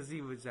 Jackson, because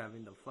he was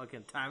having the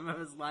fucking time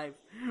of his life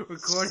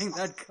recording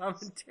that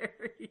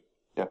commentary.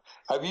 Yeah.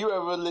 Have you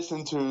ever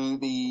listened to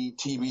the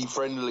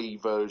TV-friendly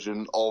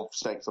version of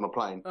Snakes on a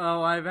Plane?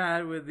 Oh, I've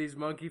had with these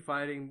monkey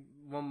fighting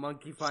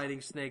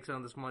snakes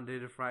on this Monday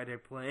to Friday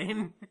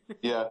plane.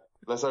 Yeah,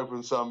 let's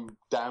open some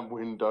damn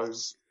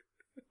windows.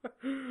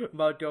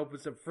 About to open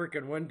some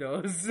freaking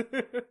windows.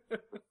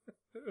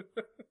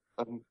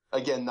 And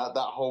again, that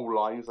whole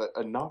line is like,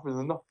 enough is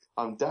enough.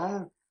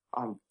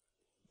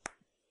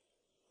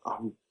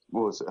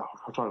 What was it?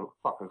 I'm trying to,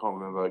 I can't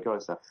remember how it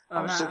goes now.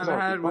 I've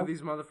had with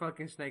these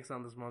motherfucking snakes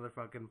on this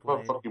motherfucking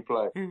plane. Motherfucking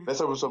plane. Let's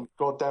open some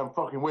goddamn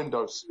fucking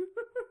windows.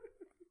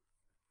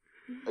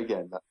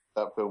 Again,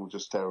 that film was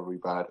just terribly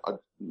bad. I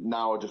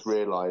just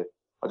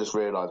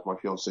realised my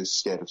fiance's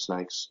scared of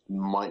snakes.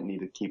 Might need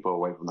to keep her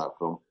away from that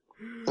film.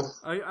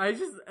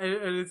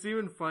 And it's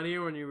even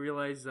funnier when you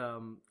realize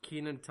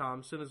Kenan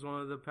Thompson is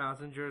one of the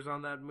passengers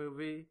on that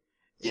movie.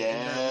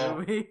 Yeah.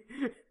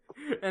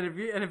 And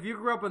if you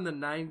grew up in the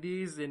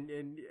 90s and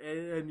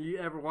you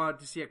ever wanted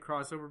to see a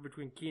crossover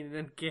between Kenan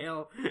and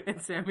Kel and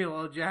Samuel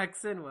L.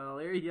 Jackson, well,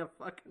 here you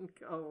fucking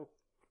go.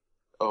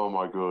 Oh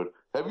my God!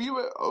 Have you?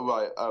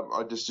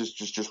 I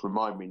just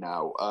remind me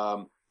now.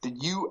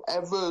 Did you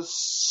ever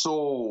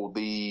saw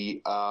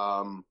the?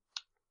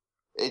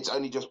 It's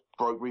only just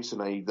broke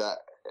recently that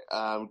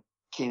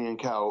Kenan and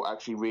Kel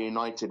actually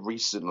reunited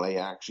recently.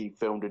 Actually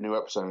filmed a new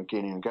episode of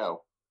Kenan and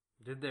Kel.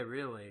 Did they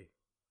really?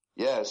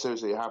 Yeah,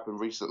 seriously, it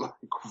happened recently,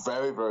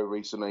 very, very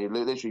recently.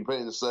 Literally, put it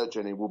in the search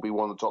and it will be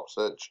one of the top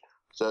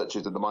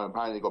searches at the moment.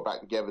 Apparently, they got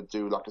back together to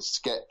do like a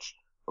sketch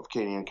of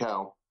Kenan and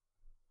Kel.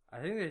 I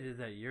think they did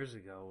that years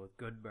ago with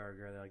Good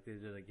Burger. Like they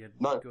did a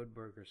Good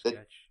Burger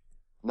sketch.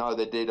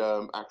 They did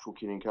actual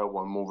Kenan and Kel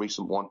one, more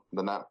recent one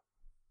than that.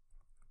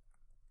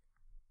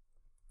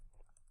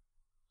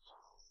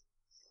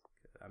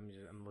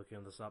 I'm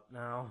looking this up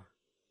now.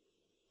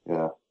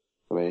 Yeah,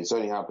 I mean it's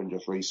only happened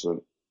just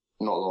recent,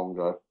 not long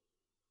ago.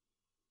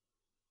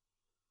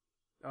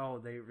 Oh,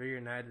 they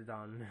reunited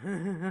on.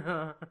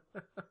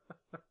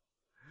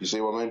 You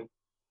see what I mean?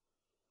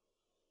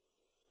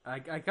 I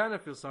kind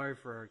of feel sorry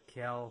for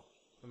Kel.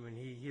 I mean,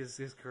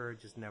 his career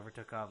just never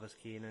took off as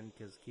Kenan,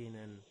 because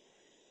Kenan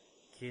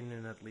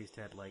at least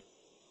had like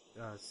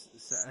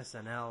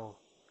SNL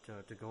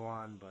to go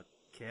on, but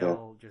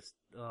Kel just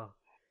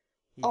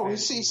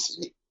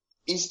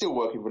he's still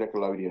working for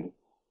Nickelodeon.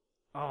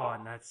 Oh,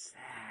 and that's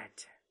sad.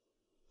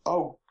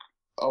 Oh,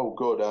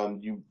 good.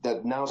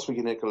 Now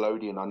speaking of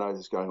Nickelodeon, I know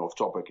this is going off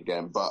topic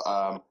again,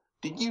 but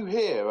did you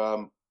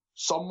hear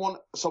someone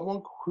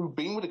who'd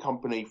been with the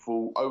company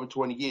for over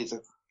 20 years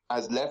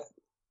has left?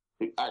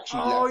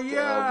 Actually, oh left.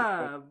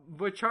 Yeah,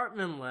 Butch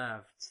Hartman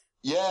left.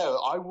 Yeah,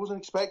 I wasn't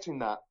expecting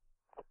that.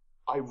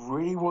 I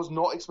really was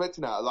not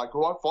expecting that. Like,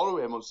 I follow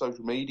him on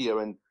social media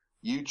and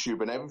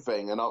YouTube and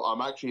everything, and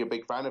I'm actually a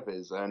big fan of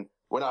his. And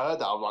when I heard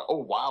that, I was like,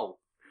 oh wow.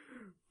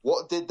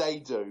 What did they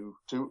do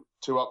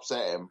to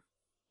upset him?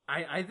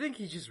 I think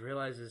he just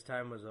realized his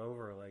time was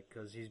over, like,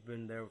 because he's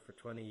been there for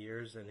 20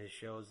 years and his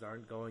shows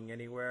aren't going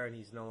anywhere and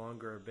he's no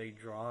longer a big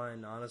draw.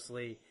 And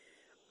honestly,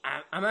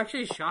 I'm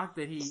actually shocked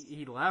that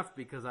he left,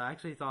 because I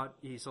actually thought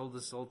he sold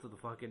his soul to the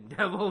fucking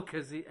devil,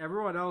 because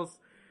everyone else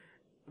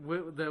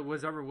that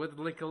was ever with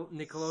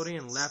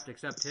Nickelodeon left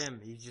except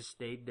him. He just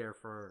stayed there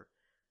for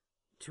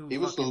two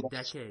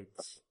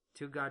decades.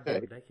 2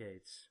 goddamn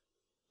decades.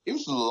 He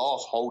was the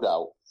last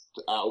holdout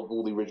out of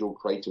all the original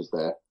creators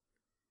there.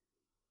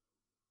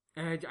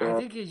 And I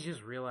think he's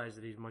just realized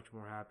that he's much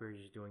more happier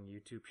just doing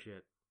YouTube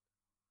shit.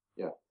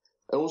 Yeah.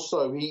 And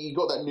also, he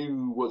got that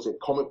new,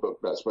 comic book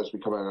that's supposed to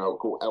be coming out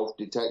called Elf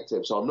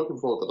Detective, so I'm looking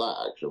forward to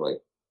that, actually.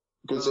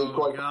 Because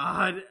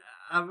God.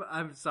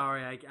 I'm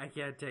sorry, I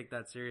can't take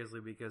that seriously,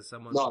 because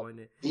someone's going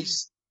to...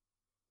 he's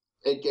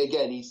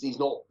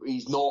not,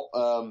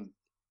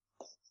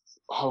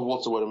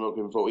 what's the word I'm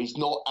looking for? He's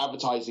not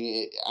advertising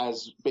it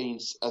as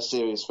being a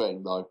serious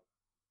thing, though.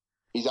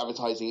 He's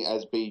advertising it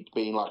as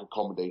being like a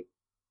comedy.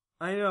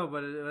 I know,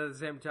 but at the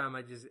same time,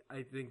 I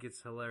think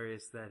it's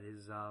hilarious that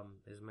his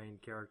main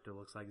character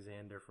looks like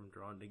Xander from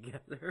Drawn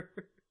Together.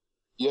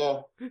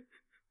 Yeah.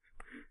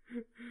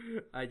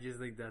 I just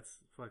think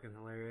that's fucking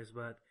hilarious,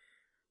 but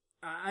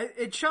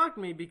it shocked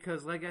me,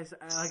 because like I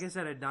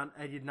said,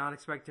 I did not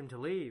expect him to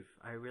leave.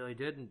 I really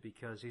didn't,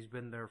 because he's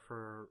been there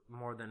for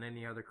more than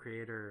any other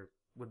creator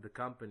with the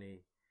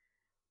company.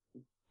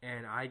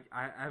 And I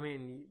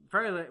mean,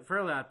 Fairly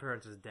Odd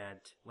Parents is dead.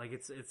 Like,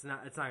 it's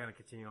not going to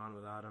continue on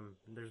without him.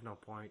 There's no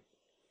point.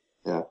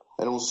 Yeah,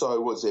 and also,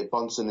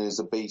 Bunsen is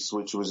a Beast,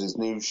 which was his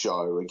new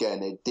show.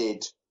 Again, it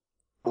did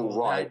all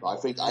right. I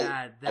think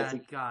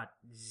that got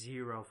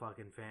zero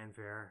fucking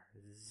fanfare.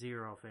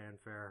 Zero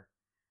fanfare.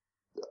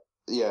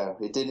 Yeah,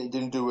 it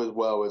didn't do as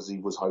well as he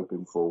was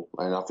hoping for,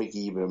 and I think he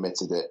even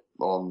admitted it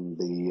on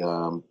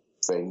the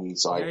thing.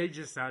 He's like, he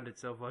just sounded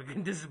so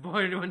fucking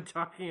disappointed when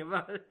talking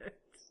about it.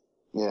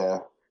 Yeah.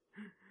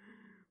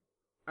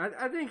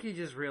 I think he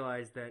just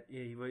realized that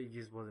he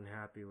just wasn't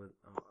happy with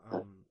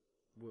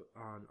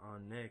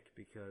on Nick,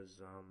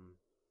 because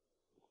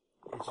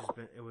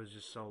it was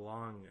just so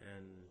long,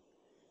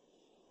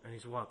 and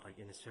he's what, like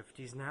in his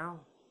 50s now?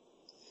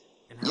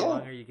 And how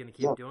long are you going to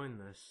keep doing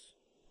this?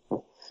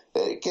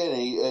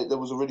 Again, there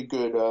was a really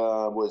good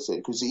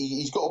because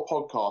he's got a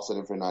podcast and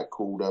everything like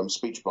called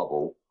Speech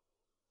Bubble,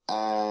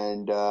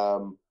 and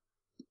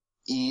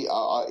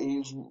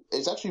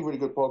it's actually a really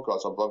good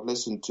podcast. I've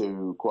listened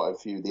to quite a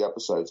few of the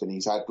episodes, and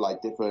he's had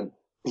like different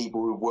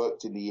people who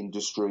worked in the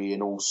industry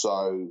and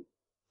also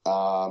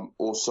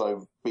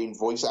been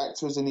voice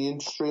actors in the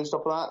industry and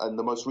stuff like that. And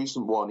the most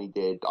recent one he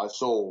did,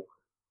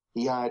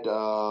 he had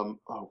oh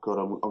god,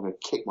 I'm going to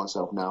kick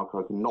myself now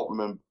because I cannot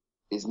remember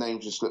his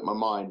name. Just slipped my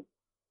mind.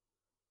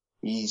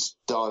 He's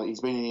been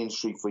in the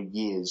industry for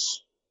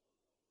years.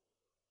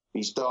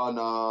 He's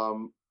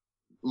done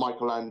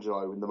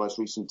Michelangelo in the most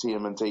recent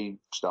TMNT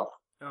stuff.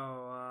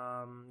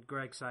 Oh,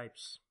 Greg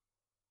Sipes.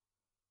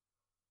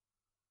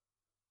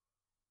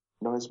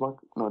 No,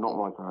 not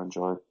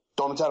Michelangelo.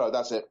 Donatello,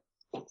 that's it.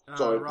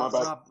 Sorry, my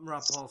bad.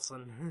 Rob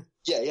Paulson.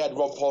 Yeah, he had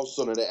Rob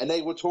Paulson in it, and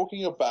they were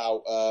talking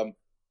about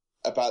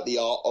the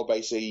art of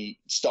basically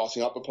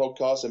starting up a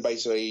podcast, and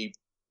basically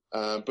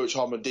Butch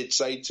Hartman did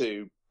say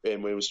to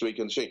him when we were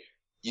speaking on the street,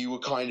 you were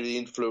kind of the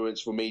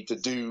influence for me to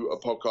do a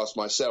podcast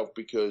myself,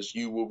 because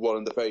you were one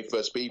of the very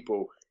first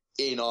people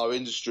in our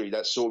industry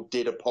that sort of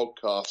did a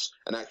podcast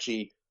and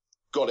actually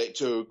got it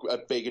to a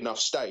big enough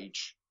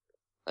stage.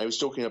 And he was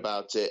talking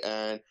about it,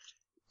 and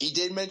he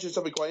did mention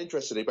something quite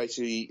interesting. He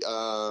basically,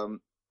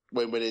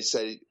 when it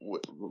said,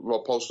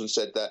 Rob Paulson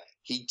said that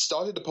he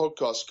started the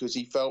podcast because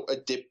he felt a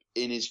dip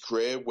in his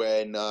career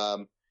when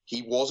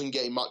he wasn't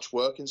getting much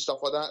work and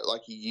stuff like that,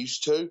 like he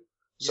used to.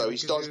 So he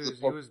started.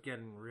 He was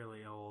getting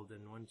really old,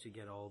 and once you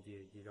get old,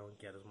 you don't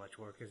get as much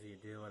work as you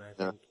do. And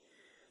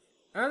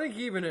I think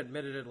he even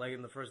admitted it, like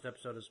in the first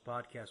episode of his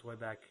podcast, way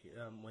back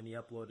when he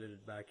uploaded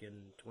it back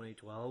in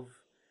 2012.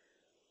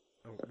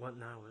 Or what?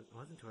 No, it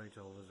wasn't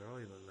 2012. It was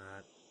earlier than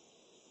that.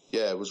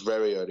 Yeah, it was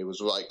very early. It was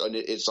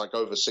it's like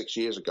over 6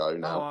 years ago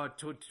now.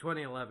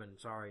 2011.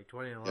 Sorry,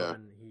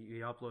 2011. Yeah. He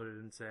uploaded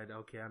and said,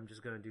 "Okay, I'm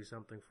just gonna do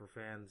something for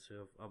fans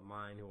of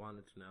mine who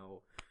wanted to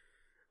know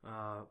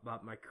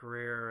about my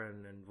career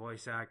and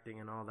voice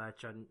acting and all that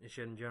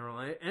shit in general."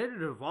 And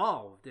it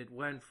evolved. It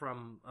went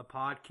from a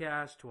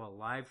podcast to a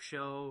live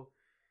show,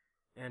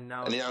 and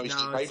now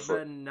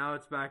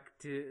it's back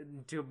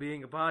to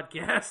being a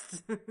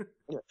podcast.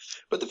 Yeah.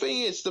 But the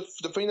thing is, the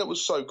thing that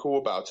was so cool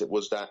about it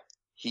was that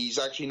he's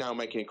actually now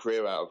making a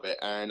career out of it,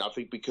 and I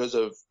think because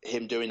of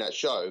him doing that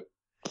show,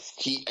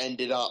 he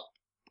ended up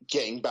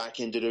getting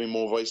back into doing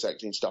more voice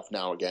acting stuff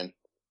now again,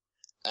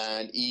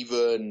 and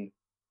even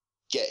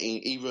with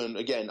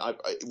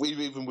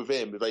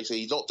him, basically,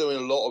 he's not doing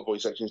a lot of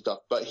voice acting stuff,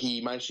 but he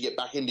managed to get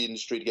back in the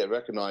industry to get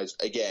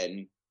recognized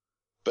again.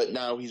 But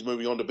now he's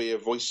moving on to be a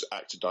voice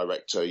actor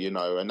director,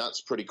 and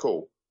that's pretty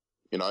cool,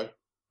 I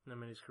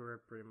mean, his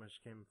career pretty much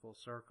came full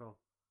circle.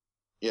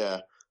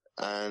 Yeah.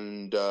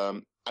 And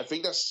I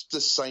think that's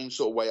the same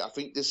sort of way. I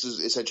think this is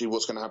essentially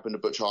what's going to happen to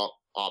Butch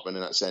Hartman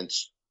in that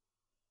sense.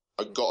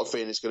 I've got a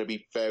feeling it's going to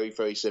be very,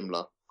 very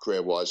similar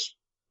career-wise.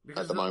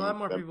 Because a lot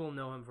more people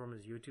know him from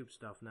his YouTube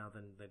stuff now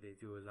than they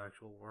do his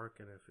actual work,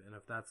 and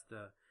if that's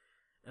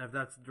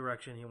the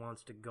direction he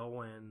wants to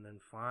go in, then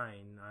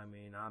fine. I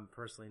mean, I'm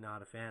personally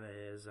not a fan of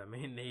his. I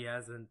mean,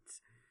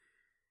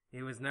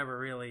 he was never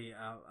really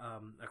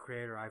a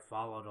creator I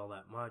followed all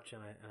that much,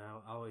 and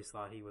I always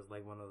thought he was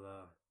like one of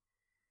the,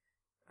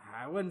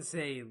 I wouldn't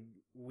say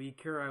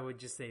weaker, I would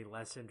just say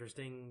less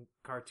interesting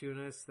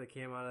cartoonists that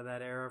came out of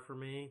that era for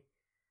me.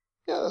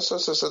 Yeah,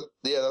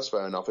 that's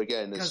fair enough.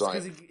 Again, it's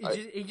like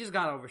he just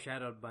got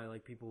overshadowed by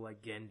like people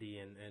like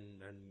Gendy and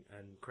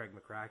Craig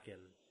McCracken,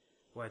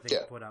 who I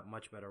think put out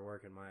much better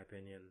work in my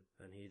opinion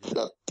than he did.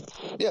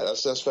 Yeah,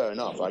 that's fair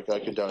enough. I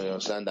can totally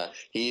understand that.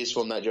 He is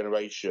from that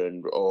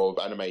generation of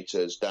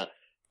animators that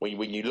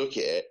when you look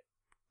at it,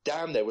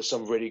 damn, there were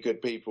some really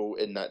good people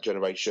in that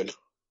generation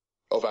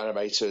of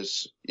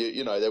animators.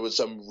 You know, there were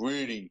some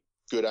really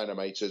good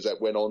animators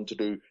that went on to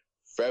do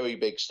very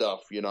big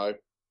stuff. You know.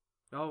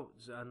 Oh,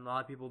 and a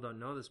lot of people don't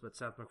know this, but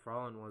Seth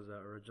MacFarlane was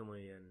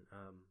originally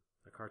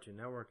a Cartoon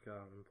Network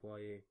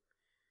employee.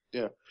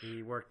 Yeah.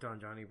 He worked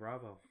on Johnny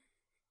Bravo.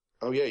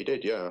 Oh, yeah, he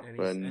did, yeah.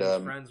 And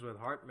he's friends with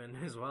Hartman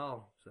as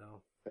well,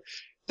 so.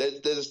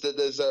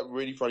 There's a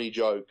really funny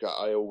joke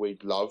I always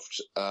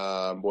loved.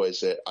 What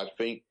is it? I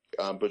think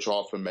Butch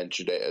Hartman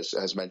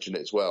has mentioned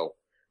it as well.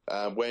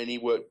 When he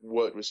worked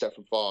with Seth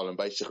MacFarlane,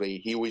 basically,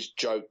 he always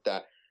joked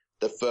that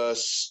the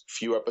first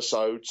few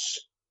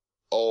episodes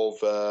of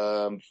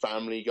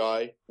Family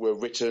Guy were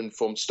written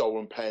from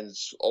stolen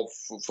pens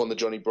from the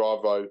Johnny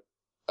Bravo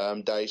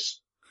days.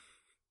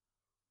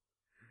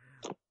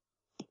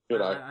 You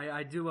know,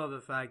 I do love the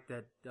fact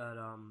that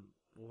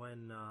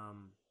when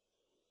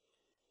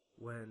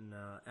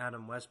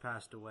Adam West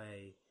passed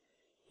away,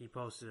 he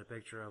posted a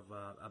picture of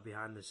a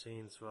behind the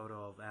scenes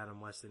photo of Adam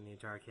West and the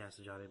entire cast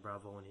of Johnny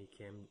Bravo when he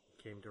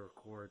came to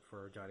record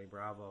for Johnny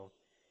Bravo.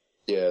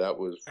 Yeah, that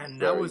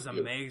was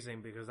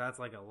amazing because that's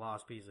like a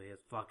lost piece of his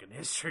fucking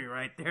history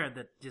right there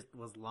that just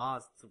was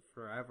lost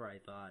forever, I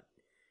thought.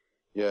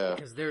 Yeah.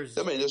 Because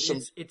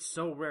it's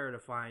so rare to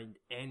find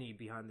any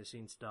behind the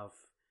scenes stuff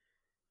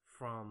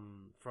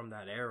from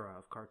that era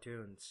of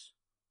cartoons.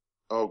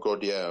 Oh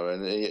god, yeah,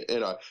 and you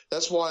know,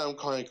 that's why I'm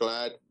kind of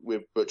glad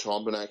with Butch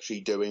Hartman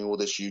actually doing all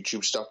this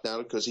YouTube stuff now,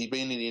 because he's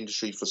been in the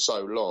industry for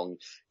so long.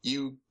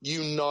 You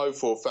know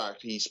for a fact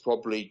he's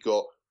probably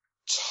got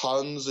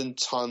tons and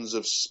tons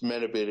of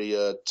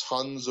memorabilia,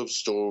 tons of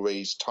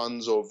stories,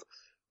 tons of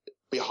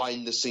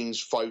behind-the-scenes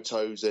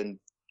photos, and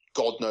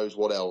God knows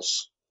what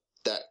else.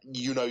 That,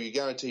 you know, you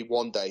guarantee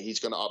one day he's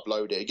going to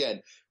upload it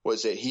again. What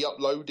is it? He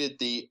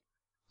uploaded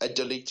a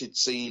deleted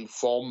scene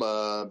from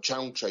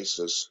Channel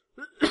Chasers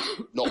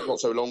not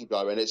so long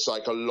ago, and it's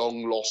like a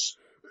long-lost,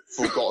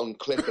 forgotten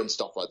clip and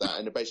stuff like that.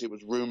 And basically,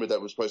 it was rumored that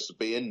it was supposed to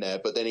be in there,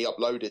 but then he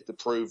uploaded to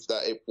prove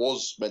that it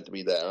was meant to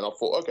be there. And I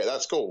thought, okay,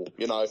 that's cool,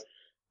 you know.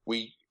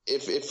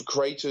 If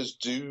creators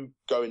do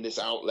go in this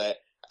outlet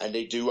and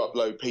they do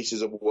upload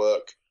pieces of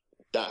work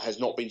that has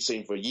not been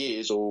seen for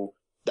years or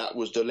that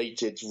was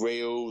deleted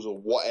reels or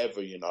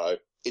whatever, you know,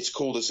 it's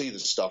cool to see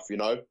this stuff, you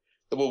know.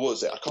 What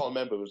was it? I can't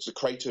remember. It was the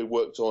creator who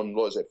worked on,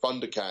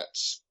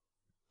 Thundercats,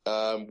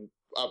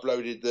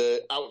 uploaded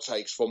the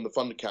outtakes from the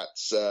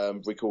Thundercats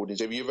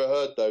recordings. Have you ever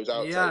heard those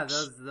outtakes? Yeah,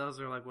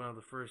 those are like one of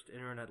the first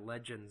internet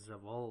legends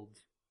of old.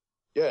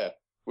 Yeah.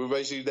 We're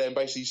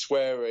basically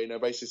swearing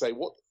and basically saying,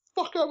 what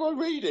fuck am I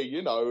reading?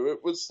 You know,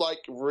 it was like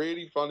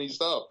really funny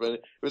stuff, and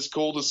it was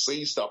cool to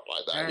see stuff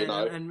like that. You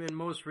know, and in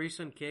most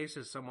recent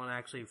cases, someone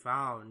actually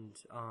found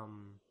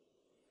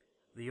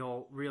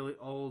the really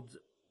old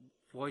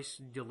voice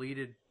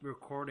deleted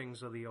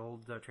recordings of the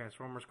old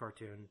Transformers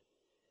cartoon.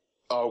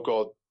 Oh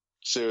god,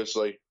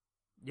 seriously?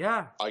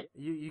 Yeah,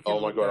 you can. Oh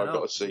my god, I've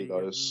got to see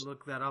those.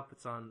 Look that up.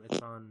 It's on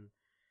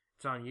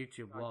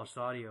YouTube. Lost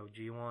Audio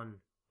G1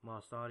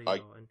 Lost Audio,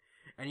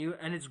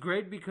 and it's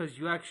great because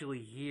you actually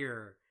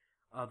hear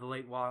the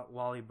late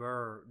Wally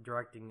Burr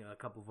directing a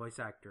couple voice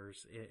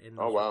actors in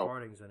those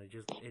recordings, and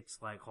it's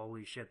like,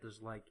 holy shit,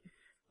 there's like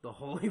the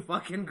holy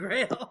fucking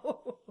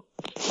grail.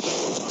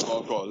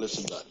 I've got to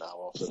listen to that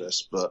now after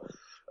this, but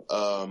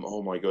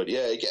oh my god,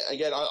 yeah.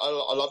 Again,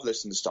 I love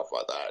listening to stuff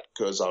like that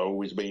because I've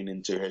always been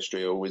into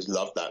history. I always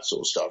loved that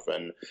sort of stuff,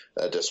 and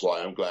that's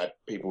why I'm glad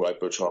people like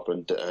Butch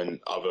Hartman and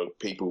other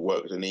people who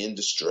work in the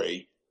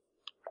industry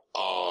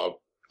are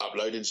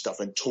uploading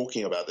stuff and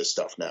talking about this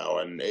stuff now,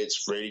 and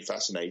it's really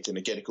fascinating.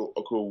 Again,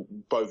 cool,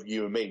 both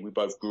you and me, we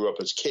both grew up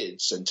as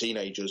kids and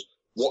teenagers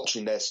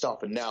watching their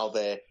stuff, and now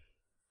they're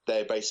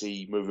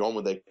basically moving on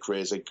with their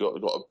careers. They've got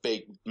a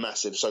big,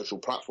 massive social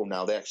platform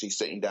now. They're actually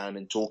sitting down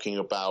and talking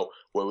about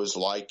what it was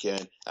like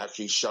and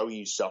actually showing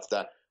you stuff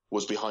that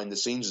was behind the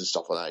scenes and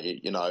stuff like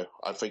that. You know,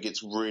 I think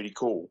it's really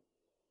cool.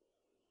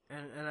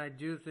 And I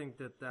do think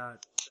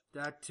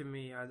that to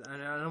me, I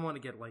don't want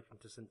to get like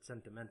into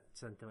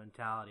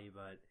sentimentality,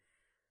 but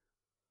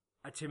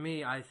to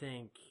me, I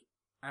think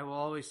I will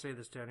always say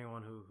this to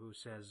anyone who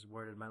says,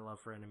 where did my love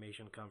for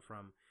animation come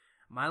from?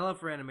 My love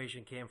for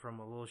animation came from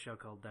a little show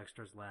called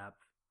Dexter's Lab.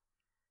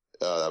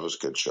 That was a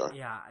good show.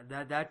 Yeah,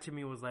 that to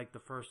me was like the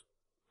first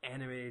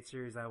animated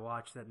series I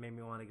watched that made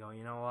me want to go,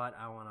 you know what?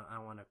 I want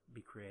to be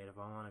creative.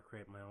 I want to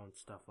create my own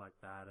stuff like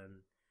that.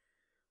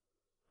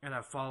 And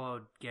I've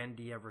followed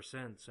Genndy ever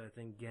since. I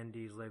think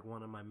Genndy is like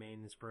one of my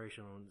main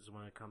inspirations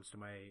when it comes to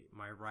my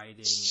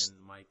writing and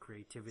my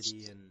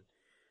creativity and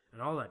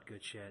all that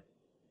good shit.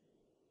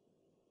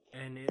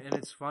 And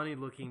it's funny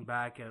looking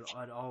back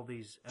at all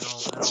these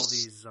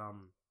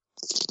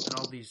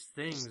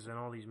things and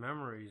all these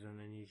memories, and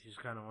then you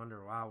just kind of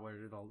wonder, wow,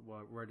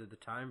 where did the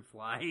time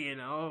fly? You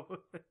know?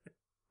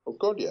 Oh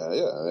God, yeah.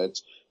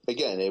 It's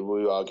again,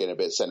 we are getting a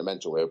bit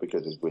sentimental here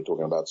because we're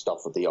talking about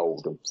stuff of the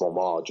old and from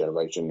our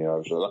generation, you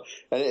know.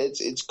 And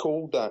it's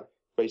cool that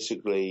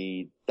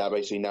basically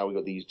now we've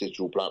got these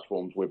digital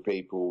platforms with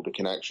people that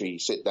can actually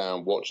sit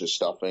down, watch this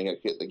stuff, and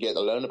get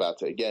to learn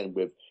about it again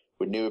with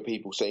newer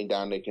people sitting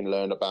down. They can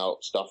learn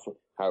about stuff,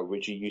 how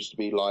Ridgey used to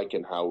be like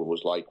and how it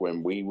was like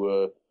when we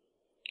were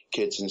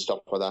kids and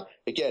stuff like that.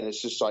 Again,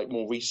 it's just like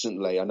more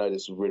recently, I know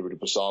this is a really, really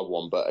bizarre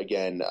one, but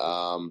again,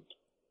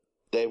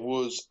 there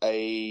was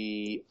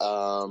a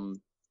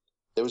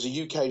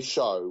UK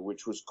show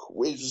which was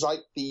like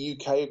the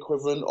UK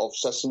equivalent of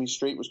Sesame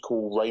Street, was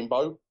called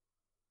Rainbow.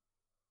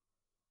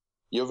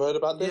 You ever heard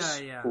about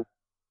this? Yeah.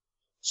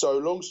 So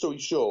long story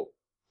short,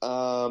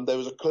 there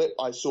was a clip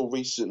I saw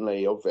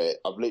recently of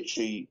it. I've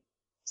literally,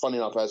 funny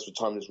enough, as the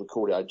time this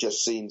recorded, I'd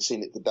just seen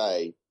it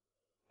today.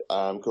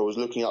 Cause I was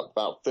looking up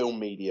about film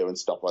media and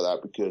stuff like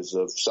that because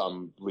of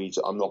some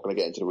reason. I'm not going to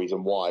get into the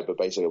reason why, but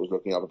basically I was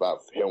looking up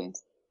about film,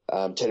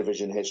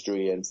 television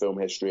history and film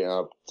history, and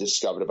I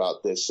discovered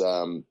about this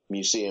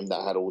museum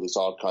that had all this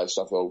archive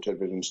stuff, old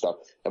television stuff.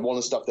 And one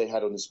of the stuff they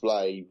had on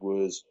display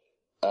was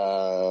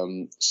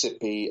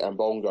Sippy and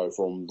Bongo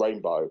from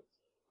Rainbow.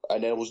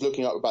 And then I was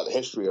looking up about the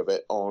history of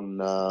it on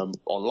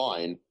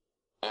online.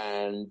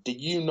 And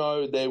did you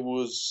know there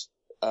was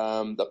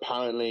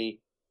apparently,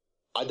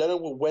 I don't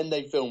know when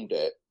they filmed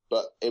it,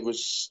 but it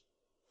was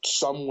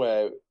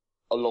somewhere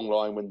along the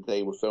line when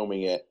they were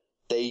filming it.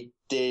 They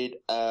did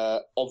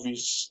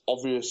obvious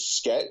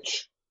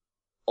sketch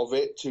of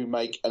it to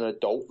make an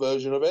adult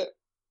version of it.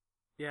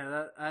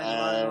 Yeah,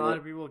 a lot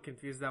of people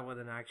confuse that with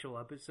an actual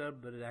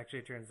episode, but it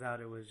actually turns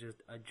out it was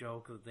just a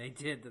joke that they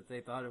did that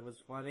they thought it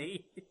was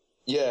funny.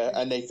 Yeah,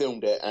 and they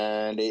filmed it,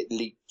 and it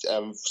leaked.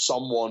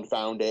 Someone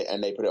found it,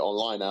 and they put it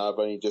online. Now I've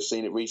only just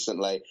seen it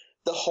recently.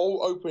 The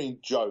whole opening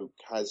joke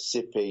has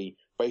Sippy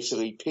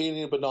basically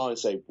peeling a banana and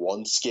say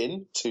 1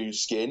 skin, 2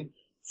 skin,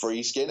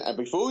 3 skin, and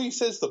before he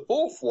says the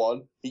 4th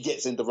one, he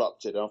gets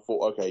interrupted. And I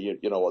thought, okay,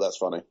 you know what, that's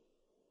funny.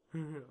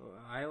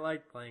 I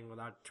like playing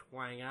without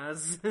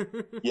twang-as.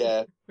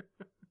 Yeah.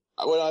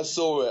 When I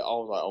saw it, I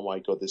was like, oh my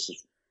God, this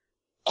is...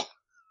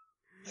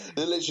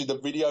 Then literally the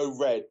video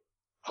read,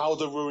 how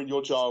to ruin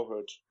your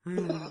childhood.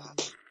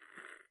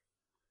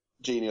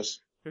 Genius.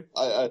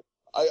 I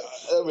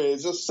mean,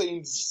 it's just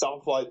seen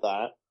stuff like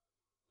that,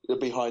 the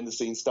behind the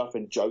scenes stuff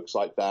and jokes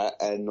like that,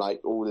 and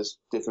like all this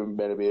different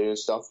memorabilia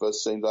stuff that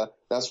seems like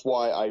that's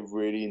why I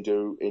really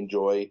do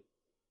enjoy.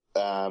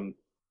 I'm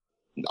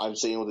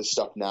seeing all this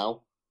stuff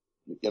now,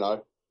 you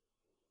know.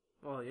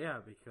 Well, yeah,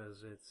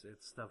 because it's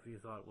stuff you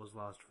thought was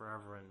lost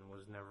forever and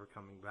was never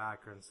coming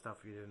back, and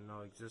stuff you didn't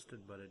know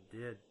existed, but it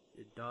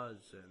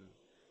does, and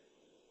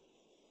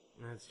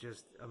it's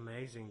just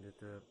amazing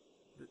that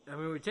I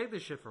mean, we take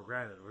this shit for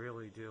granted, we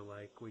really do.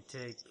 Like,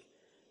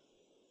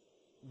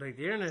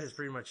 the internet has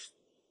pretty much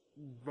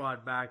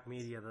brought back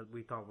media that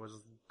we thought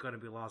was going to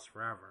be lost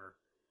forever.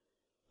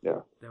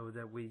 Yeah.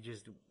 That we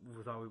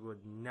thought we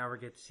would never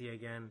get to see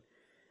again.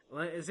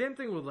 Like, same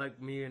thing with like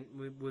me and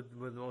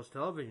with most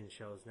television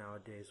shows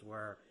nowadays,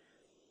 where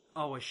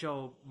a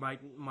show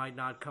might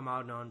not come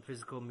out on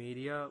physical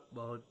media,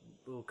 well, it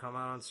will come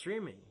out on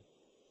streaming.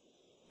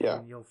 Yeah.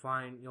 And you'll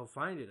find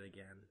it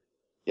again.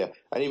 Yeah,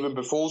 and even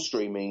before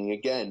streaming,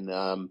 again,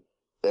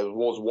 there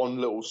was one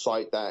little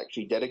site that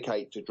actually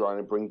dedicated to trying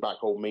to bring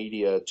back old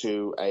media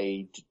to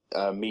a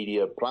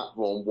media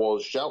platform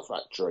was Shout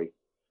Factory.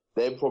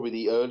 They're probably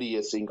the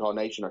earliest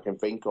incarnation I can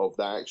think of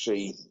that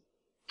actually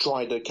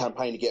tried to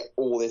campaign to get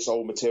all this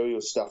old material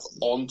stuff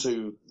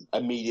onto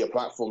a media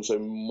platform so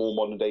more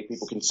modern day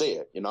people can see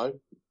it, you know?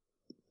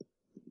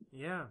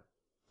 Yeah.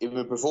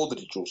 Even before the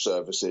digital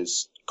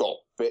services got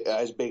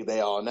as big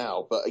they are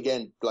now. But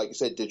again, like I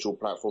said, digital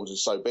platforms are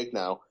so big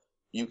now,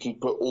 you can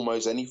put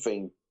almost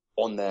anything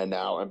on there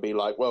now and be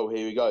like, well,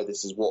 here we go.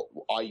 This is what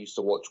I used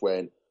to watch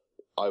when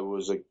I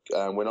was a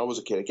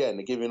kid. Again,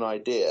 to give you an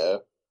idea,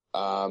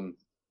 at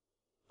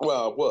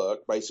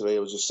work, basically, I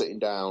was just sitting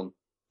down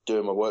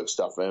doing my work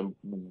stuff, and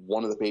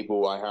one of the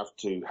people I have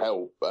to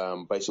help,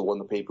 basically one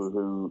of the people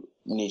who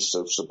needs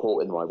some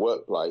support in my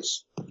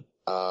workplace,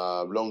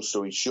 long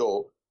story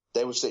short,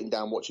 they were sitting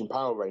down watching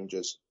Power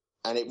Rangers.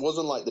 And it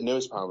wasn't like the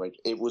newest Power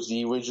Rangers. It was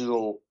the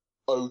original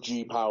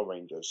OG Power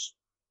Rangers.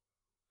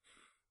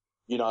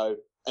 You know,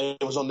 and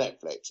it was on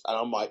Netflix. And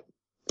I'm like,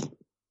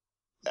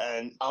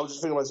 And I was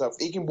just thinking to myself,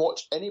 he can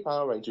watch any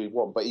Power Ranger he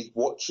wants, but he's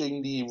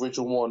watching the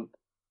original one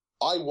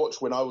I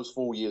watched when I was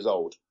 4 years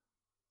old.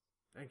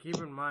 And keep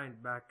in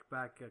mind, back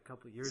a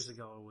couple of years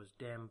ago, it was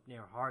damn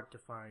near hard to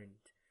find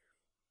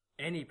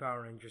any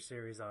Power Ranger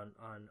series on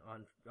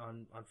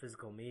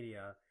physical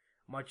media,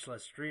 much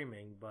less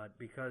streaming. But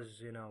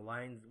because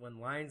when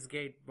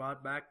Lionsgate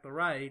brought back the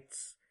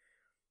rights,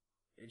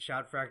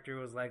 Shout Factory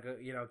was like,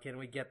 can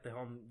we get the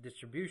home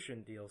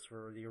distribution deals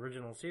for the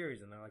original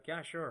series? And they're like,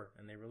 yeah, sure.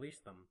 And they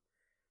released them.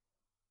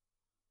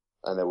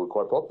 And they were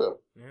quite popular.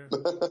 Yeah.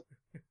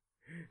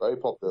 Very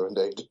popular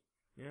indeed.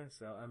 Yeah,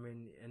 so,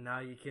 and now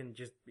you can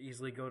just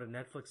easily go to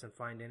Netflix and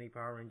find any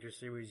Power Ranger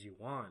series you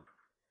want.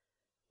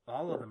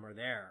 All of them are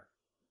there.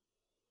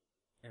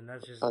 And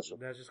that's just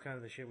kind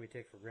of the shit we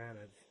take for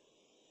granted.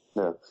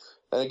 Yeah.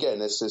 And again,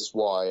 this is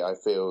why I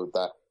feel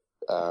that,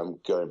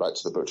 going back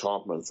to the Butch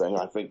Hartman thing,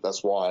 I think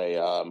that's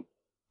why,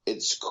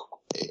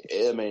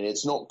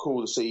 it's not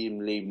cool to see him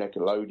leave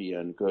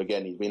Nickelodeon, because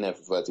again, he's been there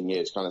for 13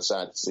 years. It's kind of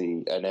sad to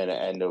see an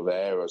end of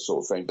era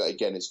sort of thing. But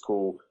again, it's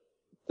cool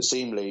to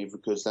see him leave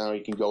because now he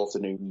can go off to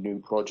new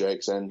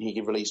projects and he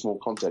can release more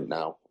content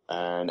now.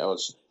 And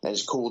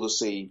it's cool to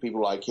see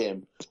people like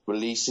him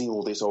releasing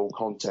all this old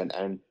content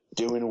and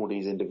doing all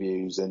these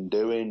interviews and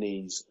doing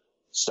these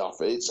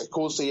stuff. It's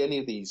cool to see any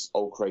of these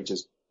old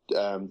creators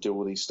do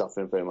all these stuff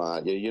and everything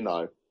like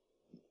that.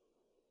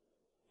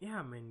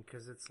 Yeah,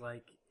 because it's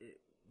like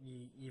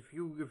if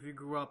you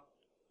grew up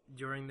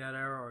during that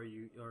era,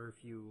 or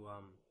if you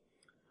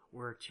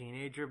were a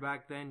teenager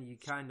back then, you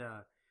kind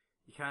of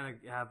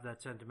have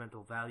that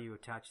sentimental value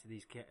attached to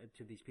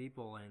these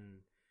people,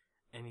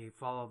 and you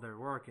follow their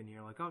work, and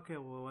you're like, okay,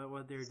 well,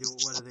 what are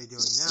they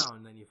doing now?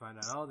 And then you find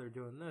out, oh, they're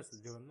doing this,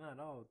 they're doing that.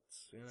 Oh,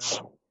 it's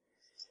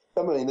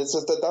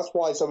that's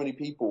why so many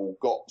people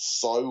got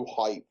so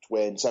hyped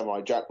when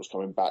Samurai Jack was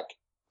coming back,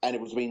 and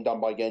it was being done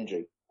by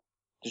Genji.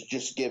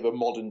 Just give a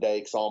modern day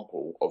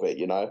example of it,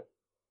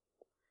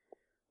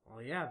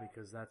 Well, yeah,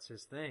 because that's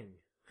his thing.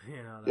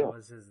 That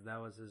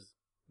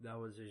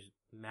was his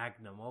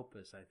magnum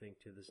opus, I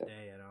think, to this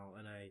day,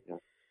 and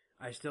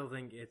I still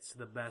think it's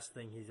the best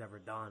thing he's ever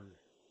done.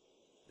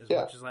 As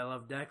much as I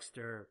love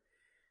Dexter,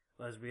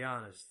 let's be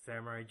honest,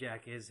 Samurai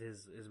Jack is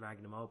his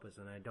magnum opus,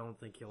 and I don't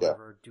think he'll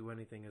ever do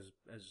anything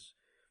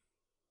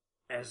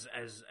as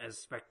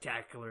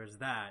spectacular as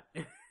that.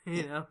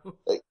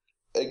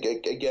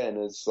 Again,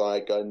 it's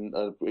like,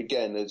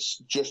 again, it's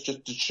just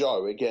to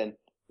show. Again,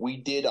 we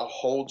did a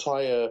whole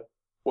entire,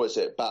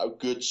 about a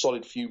good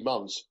solid few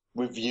months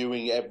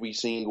reviewing every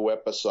single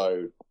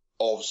episode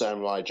of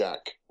Samurai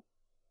Jack.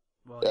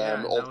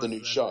 Well, of the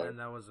new show. And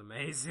that was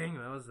amazing.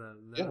 That was a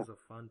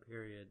fun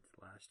period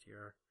last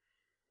year.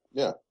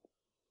 Yeah.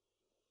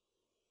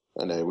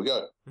 And there we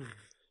go.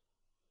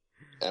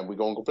 And we're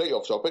going completely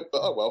off topic,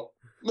 but oh well.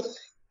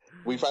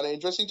 We've had an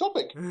interesting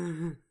topic.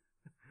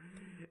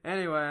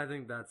 Anyway, I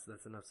think that's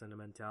enough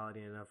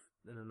sentimentality,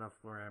 enough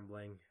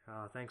rambling.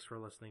 Thanks for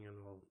listening, and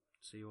we'll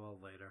see you all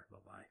later.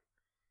 Bye-bye.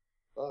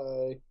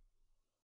 Bye.